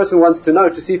is what the person wants to know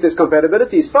to see if there's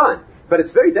compatibility is fine. But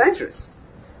it's very dangerous.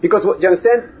 Because, do you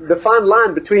understand the fine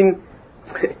line between...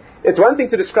 It's one thing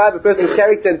to describe a person's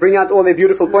character and bring out all their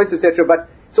beautiful points, etc., but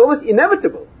it's almost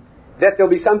inevitable that there'll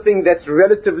be something that's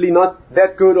relatively not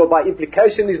that good or by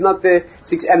implication is not there.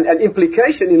 And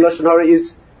implication in Lashon Hora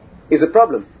is a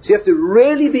problem. So you have to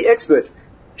really be expert.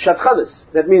 Shatchanis,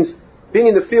 that means being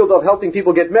in the field of helping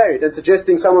people get married and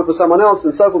suggesting someone for someone else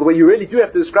and so forth, where you really do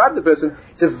have to describe the person.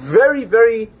 It's a very,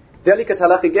 very delicate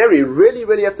halachic area. You really,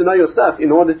 really have to know your stuff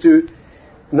in order to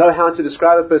know how to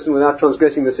describe a person without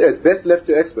transgressing this area. It's best left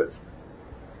to experts.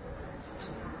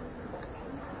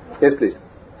 Yes, please.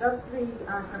 Does the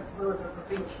principle of the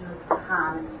prevention of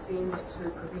harm extend to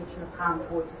prevention of harm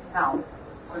towards yourself?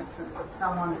 For instance, if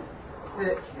someone's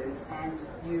hurt you and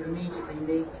you immediately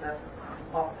need to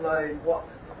offload what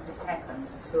has happened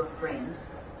to a friend,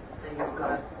 so you've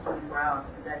got a 24-hour a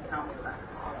day counsellor,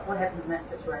 what happens in that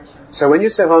situation? So when you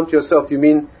say harm to yourself, you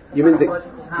mean physical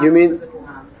harm.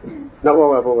 No,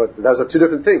 well, those are two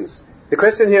different things. The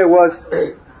question here was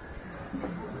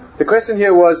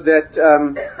that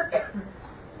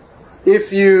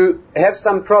if you have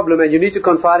some problem and you need to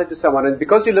confide it to someone, and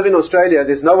because you live in Australia,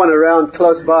 there's no one around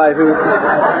close by who...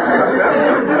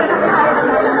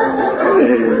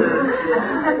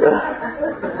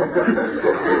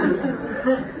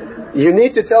 You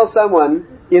need to tell someone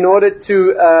in order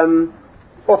to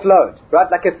offload,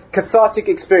 right? Like a cathartic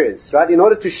experience, right? In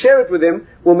order to share it with them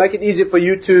will make it easier for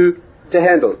you to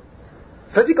handle.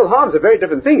 Physical harm is a very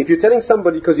different thing. If you're telling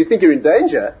somebody because you think you're in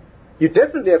danger, you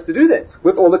definitely have to do that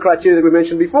with all the criteria that we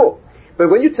mentioned before. But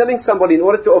when you're telling somebody in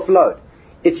order to offload,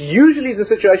 it usually is a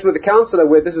situation with a counselor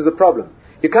where this is a problem.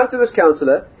 You come to this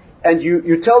counselor and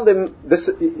you tell them this.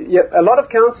 A lot of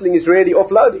counseling is really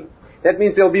offloading. That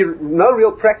means there'll be no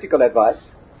real practical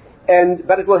advice,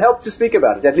 but it will help to speak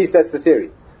about it. At least that's the theory.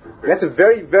 That's a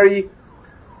very, very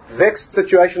vexed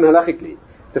situation halachically.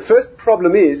 The first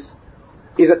problem is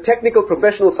a technical,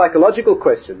 professional, psychological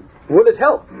question. Will it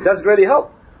help? Does it really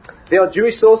help? There are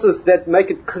Jewish sources that make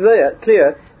it clear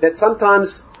that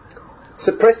sometimes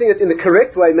suppressing it in the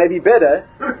correct way may be better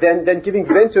than giving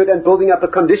vent to it and building up a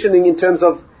conditioning in terms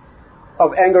of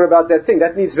anger about that thing.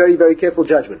 That needs very, very careful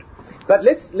judgment. But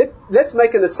let's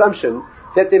make an assumption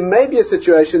that there may be a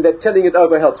situation that telling it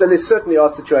over helps, and there certainly are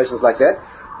situations like that,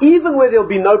 even where there'll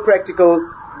be no practical,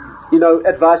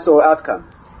 advice or outcome.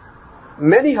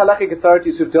 Many halachic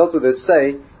authorities who've dealt with this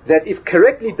say that if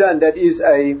correctly done, that is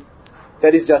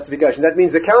justification. That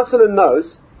means the counselor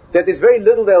knows that there's very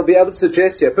little they'll be able to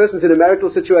suggest here. A person's in a marital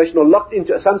situation or locked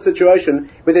into some situation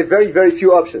where there are very, very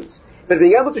few options. But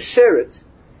being able to share it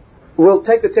will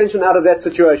take the tension out of that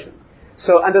situation.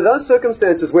 So under those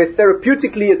circumstances where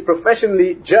therapeutically it's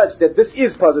professionally judged that this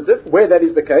is positive, where that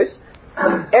is the case,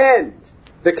 and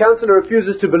the counselor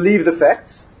refuses to believe the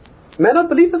facts, may not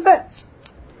believe the facts.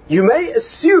 You may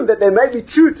assume that they may be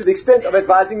true to the extent of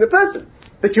advising the person,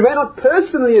 but you may not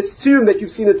personally assume that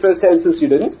you've seen it firsthand since you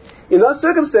didn't. In those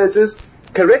circumstances,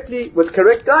 with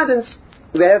correct guidance,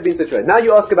 there have been situations. Now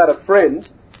you ask about a friend,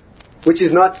 which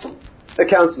is not a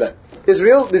counselor. There's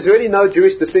really no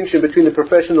Jewish distinction between the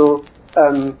professional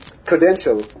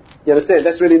credential. You understand?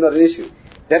 That's really not an issue.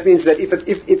 That means that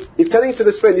if telling it to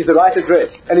this friend is the right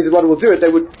address and is what will do it,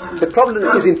 the problem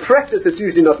is in practice it's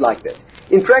usually not like that.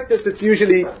 In practice it's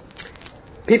usually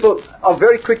people are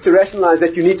very quick to rationalize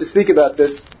that you need to speak about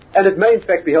this, and it may in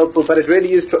fact be helpful, but it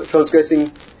really is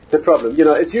transgressing the problem.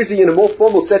 It's usually in a more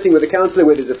formal setting with a counselor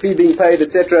where there's a fee being paid,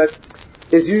 etc.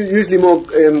 There's usually more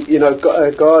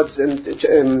guards and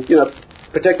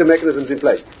protective mechanisms in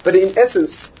place. But in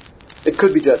essence, it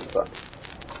could be justified.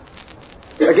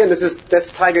 Again, that's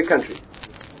tiger country.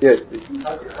 Yes.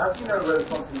 How do you know whether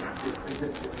something is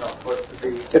significant enough for it to be...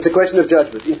 It's a question of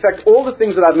judgment. In fact, all the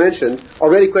things that I've mentioned are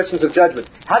really questions of judgment.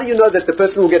 How do you know that the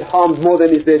person will get harmed more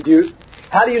than is their due?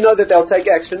 How do you know that they'll take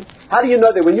action? How do you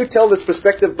know that when you tell this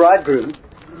prospective bridegroom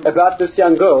about this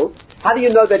young girl, how do you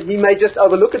know that he may just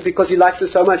overlook it because he likes her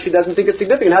so much he doesn't think it's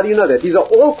significant? How do you know that? These are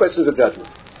all questions of judgment.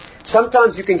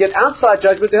 Sometimes you can get outside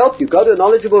judgment to help you. Go to a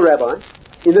knowledgeable rabbi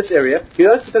in this area. You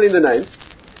don't have to tell him the names.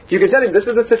 You can tell him, this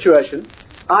is the situation.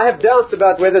 I have doubts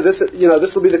about whether this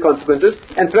will be the consequences,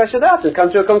 and thrash it out and come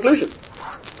to a conclusion.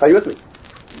 Are you with me?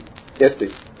 Yes,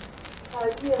 please. The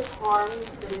idea of harm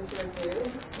that is there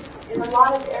due. In a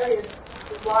lot of areas,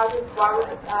 why would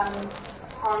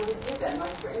harm be due then?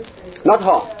 Like, for instance... Not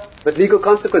harm, but legal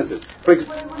consequences. What is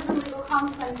the legal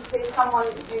consequence if someone,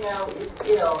 is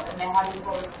ill and they haven't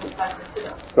told us to back the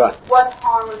sitter? Right. What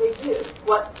harm are they due?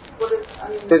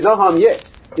 There's no harm yet.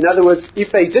 In other words,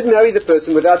 if they did marry the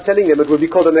person without telling them, it would be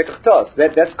called a mekachtas.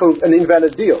 That's called an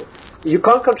invalid deal. You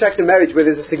can't contract a marriage where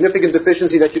there's a significant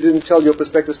deficiency that you didn't tell your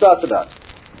prospective spouse about.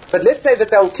 But let's say that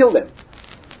they'll kill them.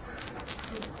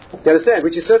 You understand?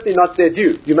 Which is certainly not their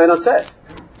due. You may not say it.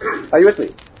 Are you with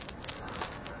me?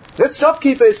 This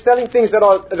shopkeeper is selling things that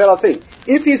are thing.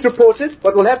 If he's reported,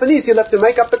 what will happen is he'll have to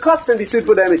make up the costs and be sued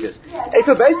for damages. If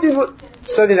a based in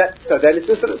that is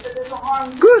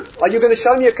good. Are you going to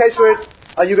show me a case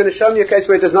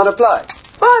where it does not apply?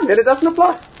 Fine, then it doesn't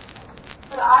apply.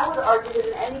 But I would argue that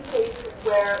in any case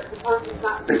where the person is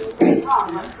not doing anything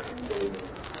wrong, like for instance,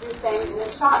 you're saying in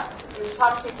a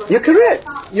shopkeeper.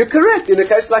 You're correct. In a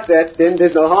case like that, then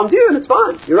there's no harm due and it's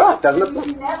fine. You're right. It doesn't apply.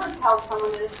 You never tell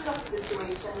someone in a shop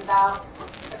situation about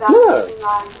no. Something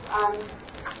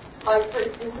like for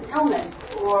instance an illness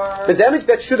or... The damage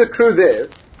that should accrue there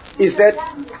is that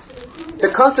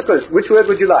the consequence, which word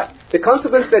would you like? The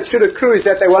consequence that should accrue is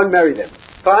that they won't marry them.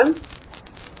 Fine?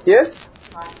 Yes?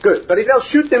 Right. Good. But if they'll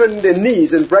shoot them in their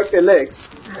knees and break their legs,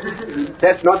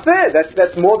 that's not fair.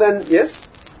 That's more than, yes?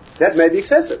 That may be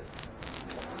excessive.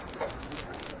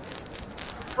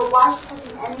 But why should there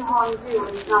be any harm due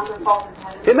when it's not their fault?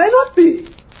 There may not be.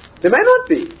 There may not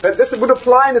be, but this would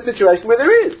apply in a situation where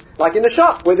there is, like in a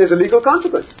shop where there's a legal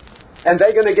consequence, and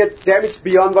they're going to get damaged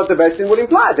beyond what the Beis Din would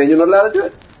imply. Then you're not allowed to do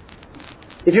it.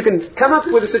 If you can come up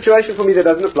with a situation for me that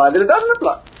doesn't apply, then it doesn't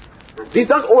apply. These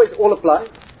don't always all apply.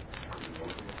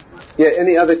 Yeah.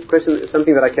 Any other question?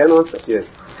 Something that I can answer? Yes.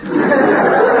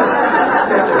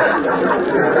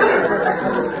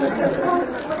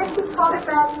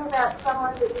 About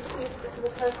someone that you keep the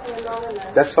person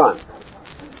anonymous. That's fine.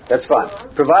 That's fine.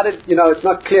 Provided, it's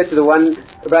not clear to the one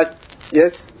about,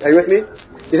 yes, are you with me?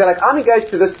 You say, like, I'm engaged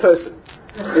to this person,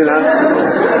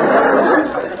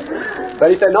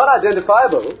 But if they're not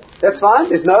identifiable, that's fine.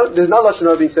 There's no Lashon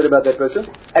Hora being said about that person,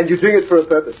 and you're doing it for a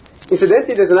purpose.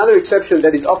 Incidentally, there's another exception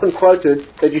that is often quoted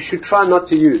that you should try not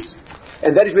to use.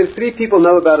 And that is when 3 people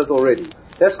know about it already.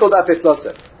 That's called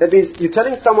apetlosa. That means you're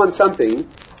telling someone something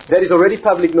that is already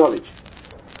public knowledge.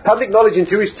 Public knowledge in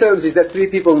Jewish terms is that 3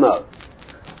 people know.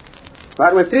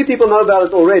 Right? When 3 people know about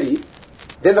it already,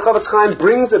 then the Chavetz Chaim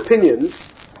brings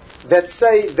opinions that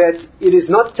say that it is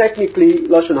not technically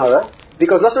Lashon Hora,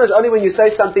 because Lashon Hora is only when you say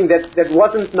something that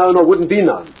wasn't known or wouldn't be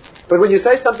known. But when you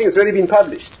say something that's already been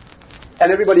published,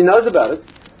 and everybody knows about it,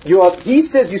 he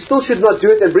says you still should not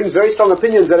do it, and brings very strong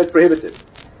opinions that it's prohibited.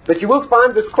 But you will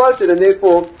find this quoted, and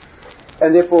therefore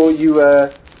you,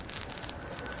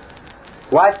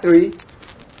 why 3?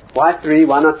 Why 3?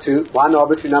 Why not 2? Why an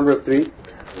arbitrary number of 3?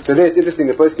 So there it's interesting,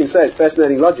 the person can say, it's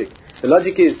fascinating logic. The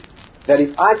logic is that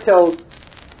if I tell,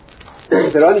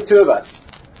 if there are only 2 of us,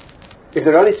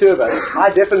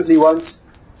 I definitely won't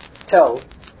tell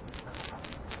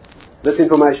this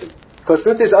information. Because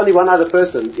since there's only one other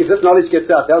person, if this knowledge gets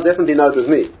out, they'll definitely know it was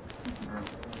me.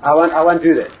 I won't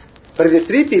do that. But if there are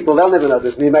 3 people, they'll never know it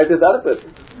was me, maybe it's the other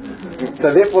person.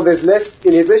 So therefore there's less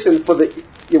inhibition for the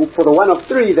 1 of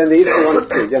 3 than there is for 1 of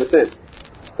 2. You understand?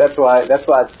 That's why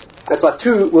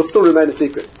 2 will still remain a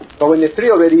secret. But when there are 3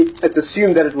 already, it's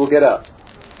assumed that it will get out.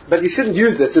 But you shouldn't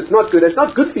use this. It's not good. It's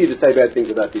not good for you to say bad things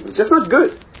about people. It's just not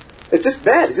good. It's just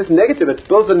bad. It's just negative. It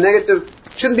builds a negative.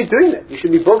 You shouldn't be doing that. You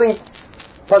should be building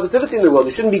positivity in the world.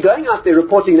 You shouldn't be going out there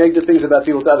reporting negative things about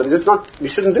people to others. It's just not. You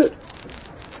shouldn't do it.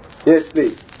 Yes,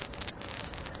 please.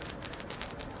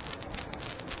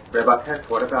 Rabbi Ted,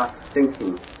 what about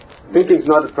thinking? Thinking is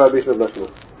not a prohibition of Lashon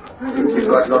Hora. You've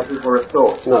got Lashon Hora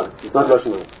thoughts. No, it's not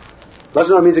Lashon Hora. Lashon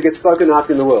Hora means it gets spoken out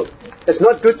in the world. It's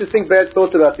not good to think bad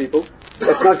thoughts about people.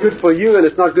 It's not good for you, and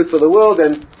it's not good for the world.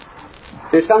 And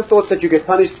there's some thoughts that you get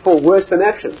punished for worse than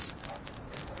actions.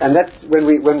 And that's when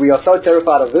we are so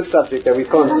terrified of this subject that we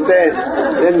can't stand.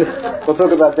 Then we'll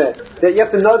talk about that. You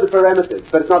have to know the parameters,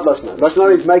 but it's not Lashon Hora. Lashon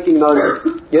Hora is making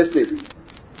known. Yes, please.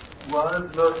 Why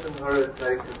is Lashon Hora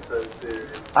taken so serious?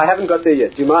 I haven't got there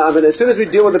yet. Do you mind? I mean, as soon as we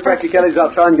deal with the practicalities,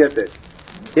 I'll try and get there.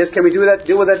 Yes, can we deal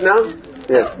with that now?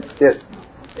 Yes. Yes.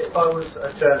 If I was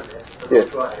a journalist, I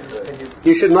was writing an opinion.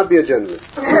 You should not be a journalist.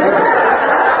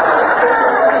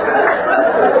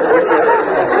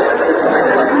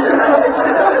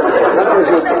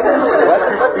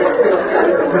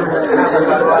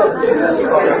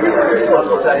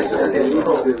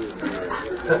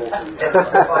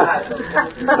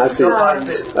 I see.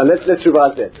 Let's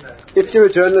revise that. If you're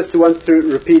a journalist who wants to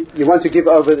repeat, you want to give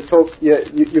over the talk,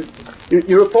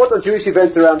 you report on Jewish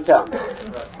events around town.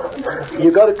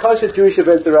 You go to kosher Jewish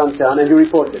events around town and you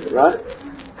report them, right?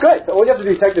 Great. So all you have to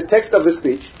do is take the text of the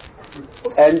speech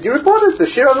and you report it. It's a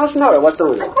shir on Lashon Hora. What's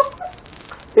wrong with it?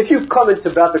 If you comment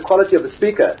about the quality of the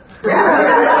speaker,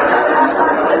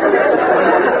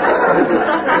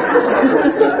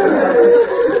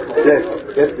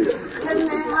 yes, please.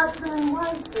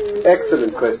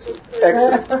 Excellent question.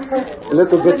 Excellent. A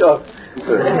little bit of.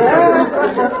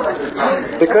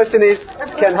 The question is,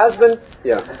 can husband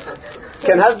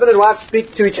and wife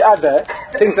speak to each other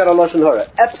things that are Lashon Hora?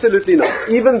 Absolutely not.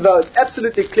 Even though it's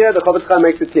absolutely clear, the Chavetz Chaim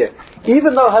makes it clear.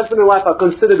 Even though husband and wife are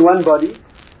considered one body,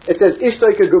 it says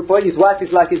Ishtoi Kegufo, his wife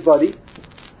is like his body.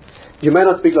 You may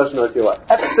not speak Lashon Hora to your wife.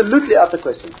 Absolutely out of the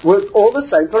question. With all the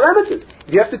same parameters.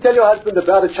 If you have to tell your husband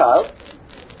about a child,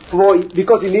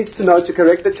 because he needs to know to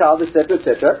correct the child,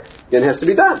 etc., then it has to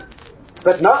be done.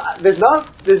 But no, there's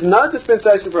no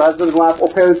dispensation for husband and wife or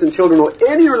parents and children or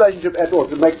any relationship at all.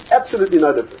 So it makes absolutely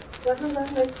no difference. Doesn't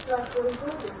that make life really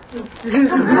good?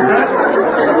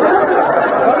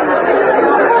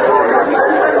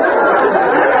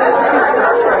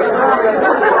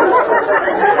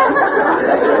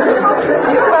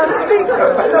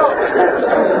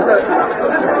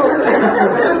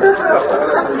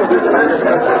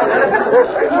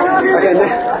 Okay,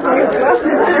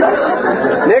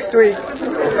 next week.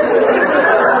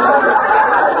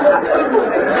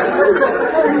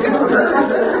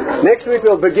 Next week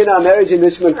we'll begin our marriage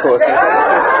enrichment course.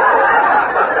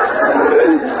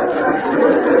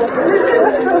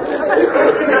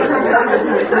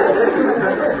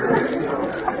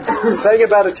 saying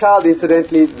about a child,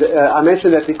 incidentally, I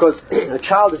mentioned that because a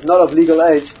child is not of legal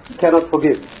age, cannot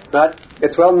forgive. Right?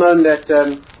 It's well known that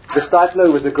the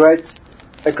Steipler was a great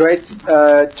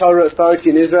Torah authority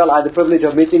in Israel. I had the privilege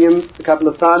of meeting him a couple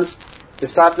of times. The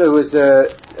Steipler was an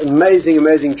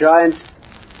amazing giant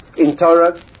in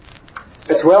Torah.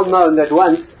 It's well known that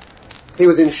once he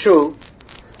was in shul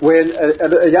when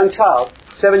a young child,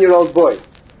 7-year-old boy,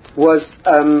 was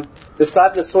the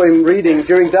Steipler saw him reading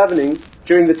during davening,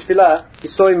 during the tefillah. He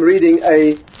saw him reading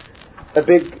a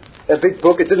big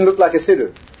book. It didn't look like a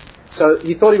siddur, so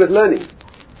he thought he was learning.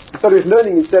 He thought he was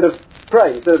learning instead of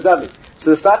praying, instead of davening. So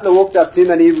the Steipler walked up to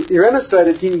him and he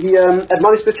remonstrated. He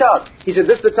admonished the child. He said,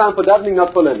 "This is the time for davening,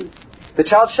 not for learning." The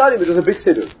child showed him it was a big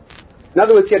siddur. In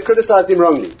other words, he had criticized him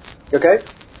wrongly. Okay?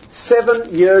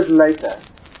 7 years later,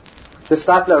 the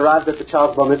Steipler arrived at the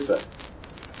child's bar mitzvah.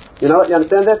 You know what? You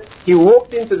understand that? He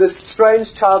walked into this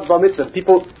strange child's bar mitzvah.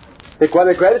 People, like one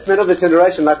of the greatest men of the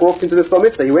generation, walked into this bar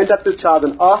mitzvah. He went up to the child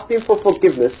and asked him for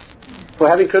forgiveness for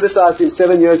having criticized him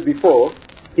 7 years before.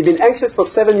 He'd been anxious for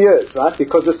 7 years, right?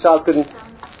 Because this child couldn't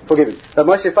forgive him. But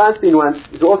Moshe Feinstein once,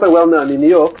 is also well known in New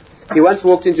York, he once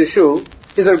walked into shul.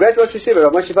 He's a great Rosh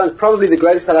Hashiva. Moshe Feinstein is probably the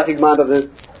greatest halachic mind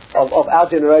of our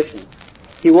generation.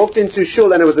 He walked into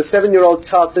shul and there was a 7-year-old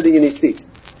child sitting in his seat.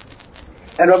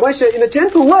 And Rav Moshe, in a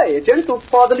gentle way, a gentle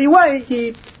fatherly way,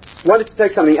 he wanted to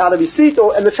take something out of his seat,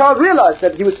 and the child realized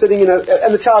that he was sitting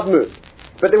and the child moved.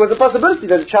 But there was a possibility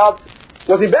that the child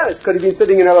was embarrassed because he'd been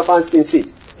sitting in Rav Feinstein's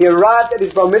seat. He arrived at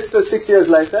his bar mitzvah 6 years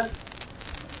later,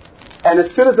 and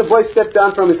as soon as the boy stepped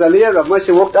down from his aliyah, Rav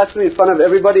Moshe walked up to him in front of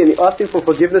everybody and he asked him for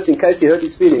forgiveness in case he hurt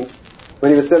his feelings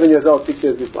when he was 7 years old, 6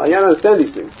 years before. You don't understand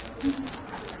these things.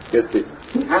 Yes, please.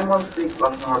 Can one speak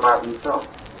Lashon about himself?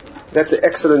 That's an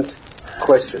excellent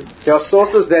question. There are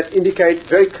sources that indicate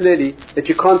very clearly that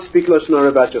you can't speak Lashon Hora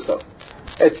about yourself.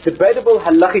 It's debatable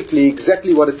halachically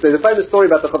exactly what it's. There's a famous story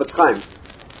about the Chavetz Chaim.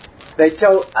 They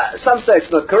tell, some say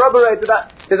it's not corroborated.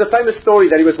 There's a famous story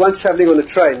that he was once traveling on a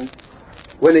train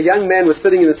when a young man was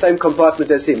sitting in the same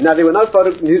compartment as him. Now, there were no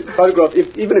photographs,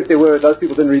 even if there were, those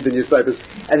people didn't read the newspapers,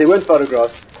 and there weren't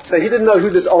photographs. So he didn't know who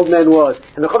this old man was.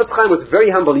 And the Chavetz Chaim was very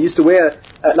humble. He used to wear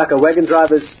like a wagon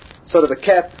driver's sort of a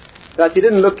cap. Right?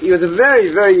 He was a very,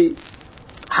 very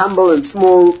humble and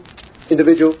small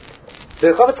individual.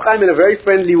 The Chavetz Chaim, in a very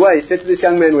friendly way, said to this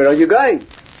young man, "Where are you going?"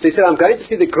 So he said, "I'm going to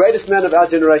see the greatest man of our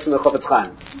generation, the Chavetz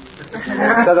Chaim."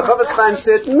 So the Chavetz Chaim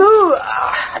said, "No,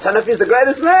 I don't know if he's the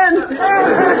greatest man."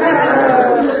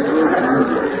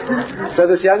 So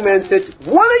this young man said,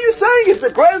 "What are you saying? He's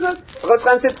the greatest man?" The Chavetz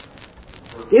Chaim said,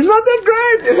 "He's not that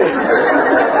great."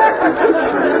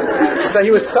 So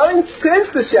he was so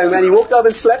incensed, this young man, he walked over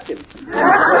and slapped him.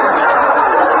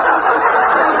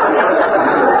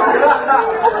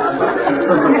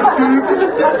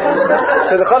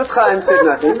 So the Chavetz Chaim said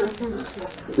nothing.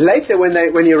 Later,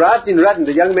 when he arrived in Radin,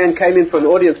 the young man came in for an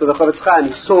audience with the Chavetz Chaim.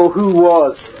 He saw who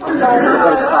was the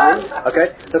Chavetz Chaim. Okay,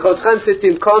 the Chavetz Chaim said to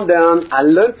him, "Calm down. I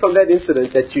learned from that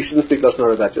incident that you shouldn't speak Lashon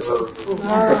Hora about yourself."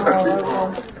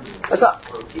 So,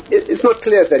 it's not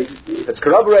clear if it's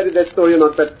corroborated, that story or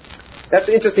not, but that's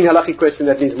an interesting halachic question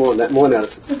that needs more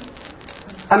analysis.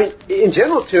 I mean, in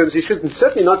general terms, you should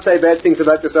certainly not say bad things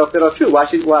about yourself that are true. Why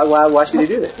should you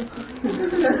do that?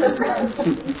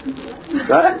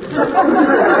 Right?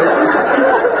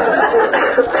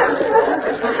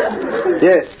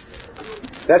 Yes.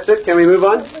 That's it. Can we move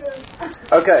on?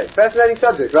 Okay. Fascinating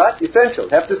subject, right? Essential.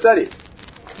 Have to study it.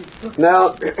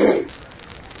 Now,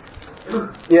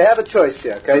 you have a choice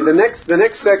here. Okay. The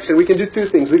next section, we can do two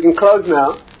things. We can close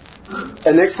now,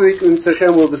 and next week, in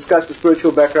Sashem, we'll discuss the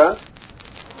spiritual background.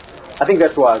 I think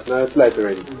that's wise. No, it's late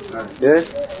already.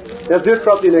 Yes? Let's do it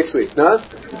properly next week. No?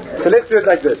 So let's do it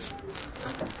like this.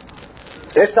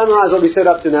 Let's summarize what we said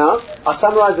up to now. I'll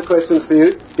summarize the questions for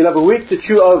you. You'll have a week to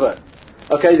chew over.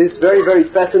 Okay, this very, very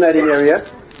fascinating area.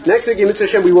 Next week, in Mitzvah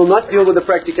Hashem, we will not deal with the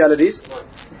practicalities.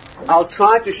 I'll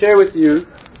try to share with you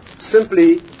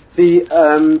simply the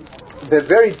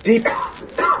very deep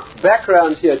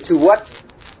background here to what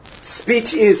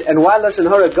speech is and why Lashon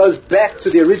Hora goes back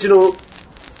to the original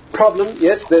problem.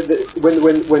 Yes, when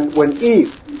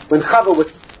Chava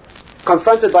was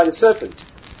confronted by the serpent,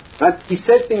 right? He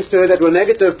said things to her that were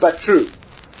negative but true,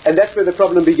 and that's where the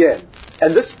problem began.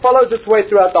 And this follows its way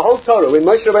throughout the whole Torah. When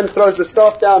Moshe Rabbeinu throws the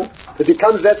staff down, it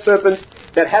becomes that serpent.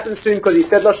 That happens to him because he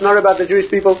said Lashon Hora about the Jewish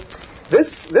people.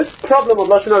 This problem of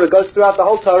Lashon Hora goes throughout the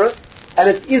whole Torah, and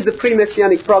it is the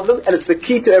pre-Messianic problem, and it's the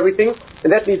key to everything,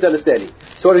 and that needs understanding.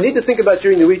 So what we need to think about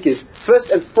during the week is,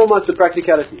 first and foremost, the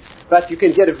practicalities. But you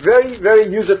can get a very, very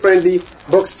user-friendly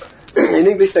books in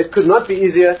English that could not be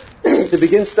easier to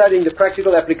begin studying the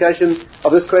practical application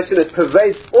of this question. It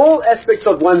pervades all aspects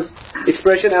of one's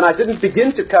expression, and I didn't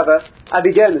begin to cover, I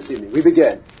began this evening. We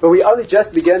began. But we only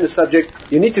just began the subject.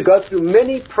 You need to go through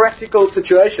many practical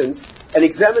situations and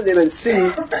examine them and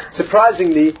see,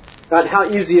 surprisingly, how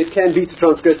easy it can be to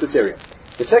transgress this area.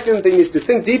 The second thing is to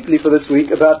think deeply for this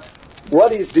week about why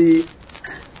is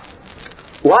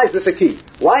this a key?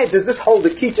 Why does this hold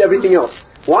the key to everything else?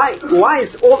 Why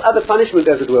is all other punishment,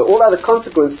 as it were, all other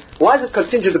consequence, why is it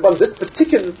contingent upon this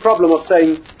particular problem of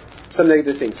saying some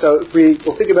negative things? So if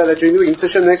we'll think about that during the week. In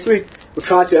Session next week, we'll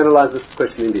try to analyze this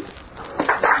question in detail.